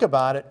you think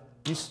about it,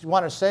 you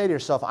want to say to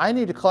yourself, I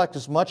need to collect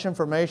as much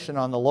information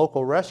on the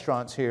local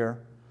restaurants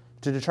here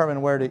to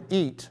determine where to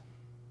eat.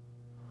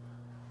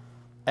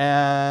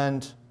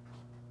 And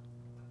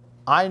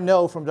I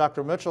know from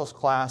Dr. Mitchell's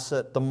class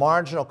that the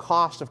marginal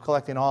cost of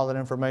collecting all that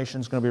information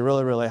is going to be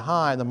really, really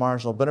high. The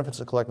marginal benefits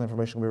of collecting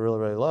information will be really,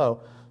 really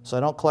low. So I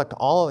don't collect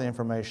all of the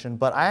information,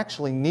 but I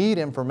actually need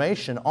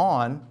information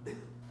on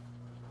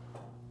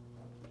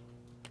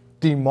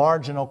the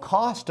marginal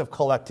cost of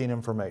collecting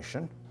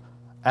information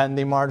and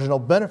the marginal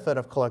benefit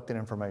of collecting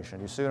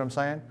information. You see what I'm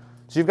saying?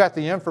 So you've got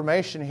the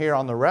information here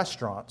on the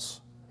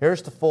restaurants.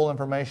 Here's the full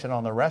information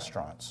on the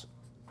restaurants.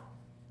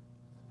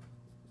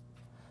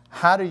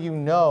 How do you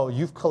know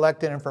you've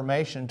collected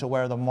information to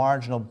where the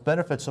marginal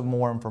benefits of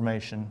more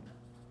information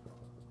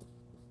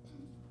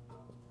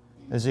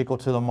is equal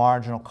to the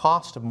marginal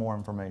cost of more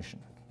information?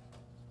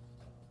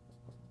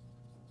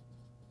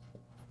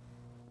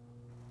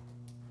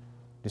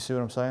 Do you see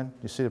what I'm saying? Do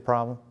you see the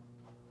problem?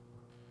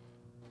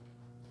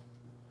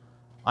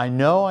 I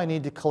know I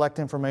need to collect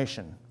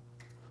information.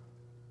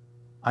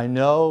 I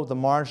know the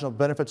marginal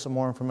benefits of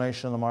more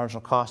information and the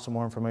marginal cost of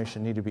more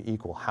information need to be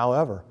equal.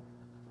 However,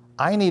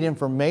 I need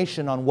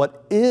information on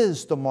what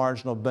is the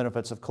marginal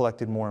benefits of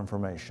collecting more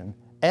information,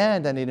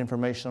 and I need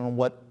information on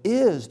what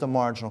is the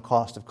marginal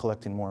cost of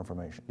collecting more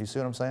information. You see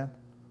what I'm saying?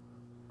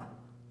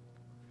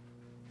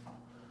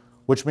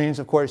 Which means,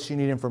 of course, you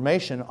need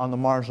information on the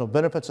marginal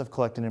benefits of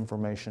collecting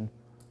information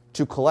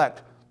to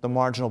collect the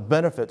marginal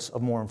benefits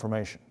of more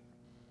information.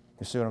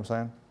 You see what I'm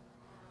saying?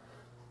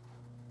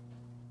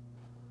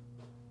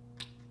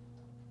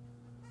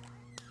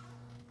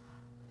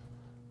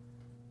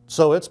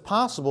 So it's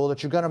possible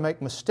that you're going to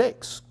make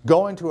mistakes.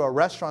 Going to a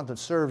restaurant that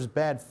serves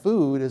bad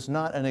food is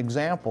not an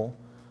example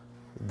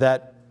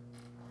that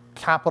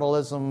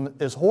capitalism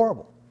is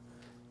horrible.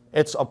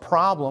 It's a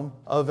problem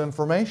of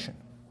information.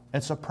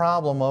 It's a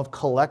problem of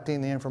collecting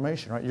the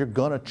information, right? You're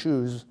going to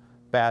choose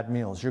bad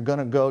meals. You're going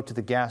to go to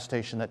the gas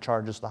station that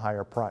charges the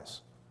higher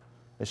price.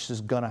 It's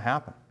just going to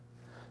happen.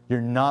 You're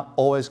not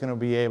always going to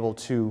be able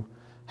to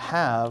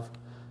have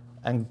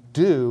and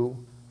do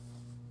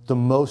the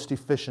most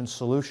efficient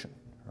solution,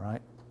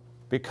 right?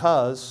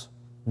 Because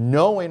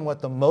knowing what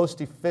the most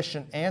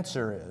efficient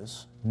answer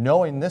is,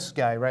 knowing this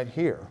guy right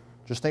here,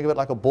 just think of it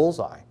like a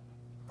bullseye.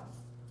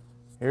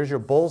 Here's your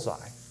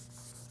bullseye.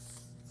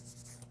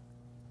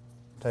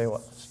 Tell you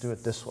what, let's do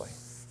it this way.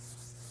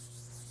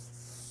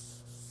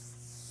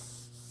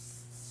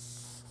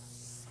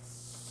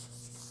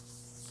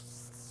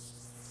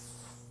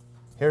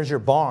 Here's your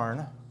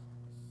barn.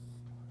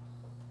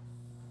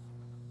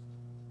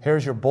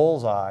 Here's your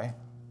bullseye.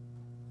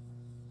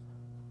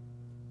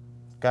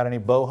 Got any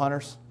bow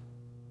hunters?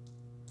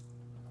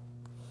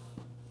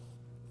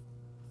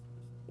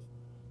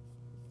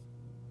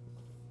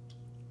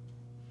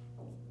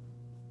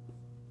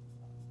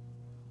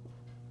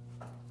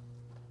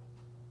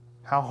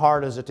 How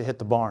hard is it to hit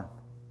the barn?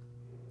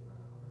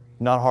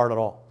 Not hard at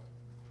all,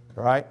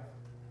 right?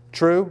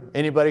 True?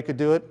 Anybody could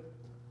do it?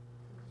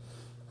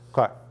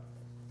 Okay.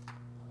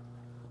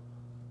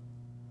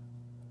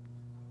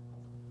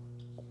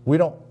 We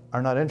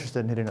are not interested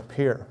in hitting up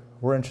here.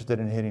 We're interested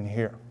in hitting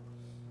here.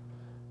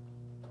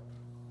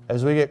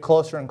 As we get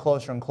closer and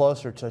closer and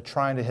closer to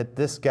trying to hit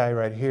this guy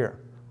right here,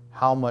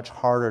 how much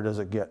harder does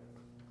it get?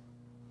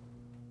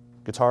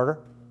 Gets harder?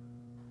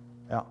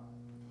 Yeah.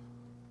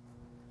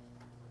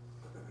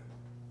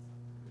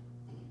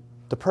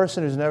 The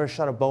person who's never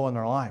shot a bow in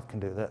their life can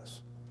do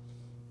this.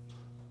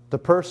 The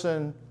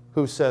person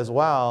who says,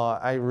 wow,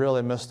 I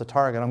really missed the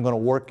target, I'm going to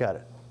work at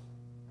it.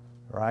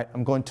 Right?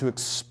 I'm going to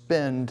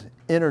expend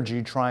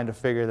energy trying to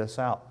figure this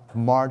out.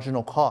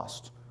 Marginal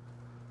cost.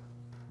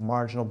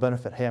 Marginal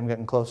benefit. Hey, I'm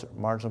getting closer.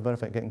 Marginal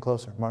benefit getting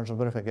closer. Marginal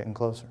benefit getting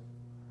closer.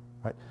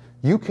 Right?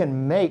 You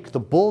can make the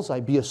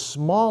bullseye be as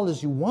small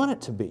as you want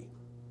it to be.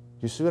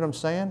 You see what I'm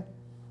saying?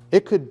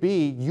 It could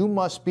be you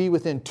must be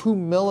within 2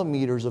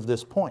 millimeters of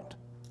this point.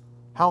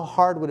 How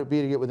hard would it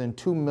be to get within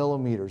 2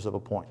 millimeters of a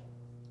point?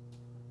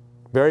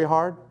 Very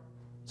hard?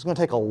 It's going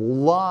to take a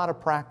lot of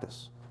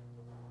practice.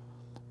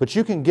 But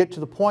you can get to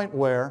the point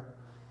where,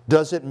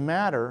 does it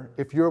matter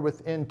if you're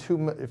within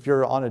if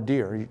you're on a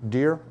deer?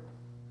 Deer?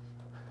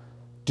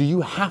 Do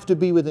you have to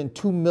be within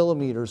 2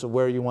 millimeters of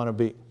where you want to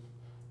be?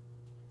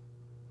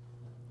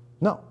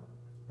 No,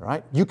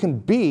 right? You can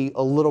be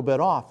a little bit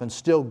off and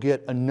still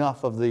get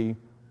enough of the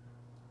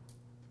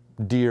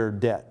deer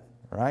dead,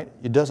 right?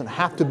 It doesn't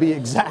have to be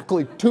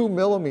exactly 2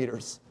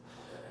 millimeters,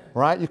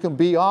 right? You can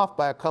be off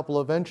by a couple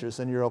of inches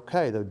and you're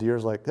okay. The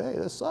deer's like, hey,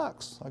 this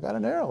sucks. I got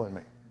an arrow in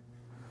me.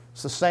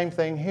 It's the same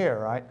thing here,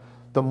 right?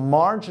 The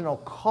marginal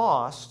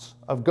cost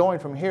of going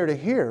from here to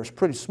here is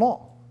pretty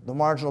small. The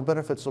marginal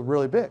benefits are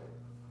really big.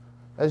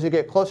 As you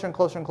get closer and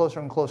closer and closer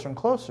and closer and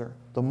closer,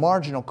 the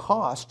marginal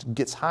cost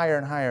gets higher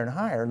and higher and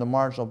higher, and the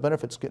marginal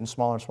benefits getting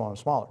smaller and smaller and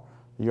smaller.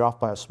 You're off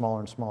by a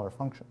smaller and smaller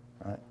function,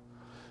 right?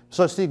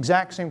 So it's the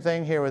exact same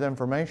thing here with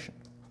information.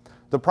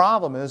 The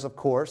problem is, of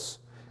course,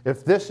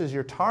 if this is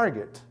your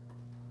target,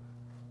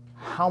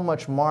 how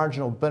much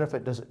marginal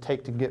benefit does it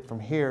take to get from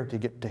here to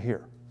get to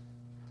here?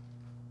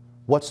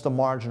 What's the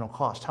marginal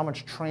cost? How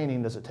much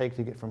training does it take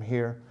to get from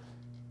here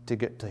to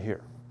get to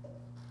here?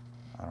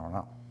 I don't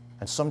know.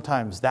 And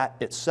sometimes that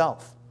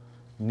itself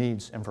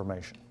needs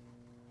information.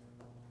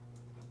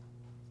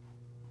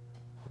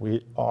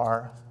 We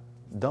are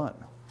done.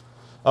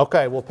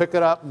 Okay, we'll pick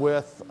it up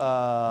with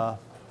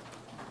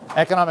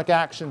economic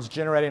actions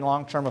generating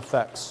long-term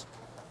effects.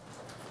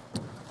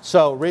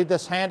 So read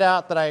this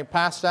handout that I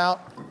passed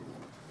out.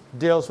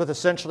 Deals with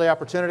essentially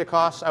opportunity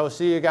costs. I will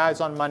see you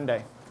guys on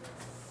Monday.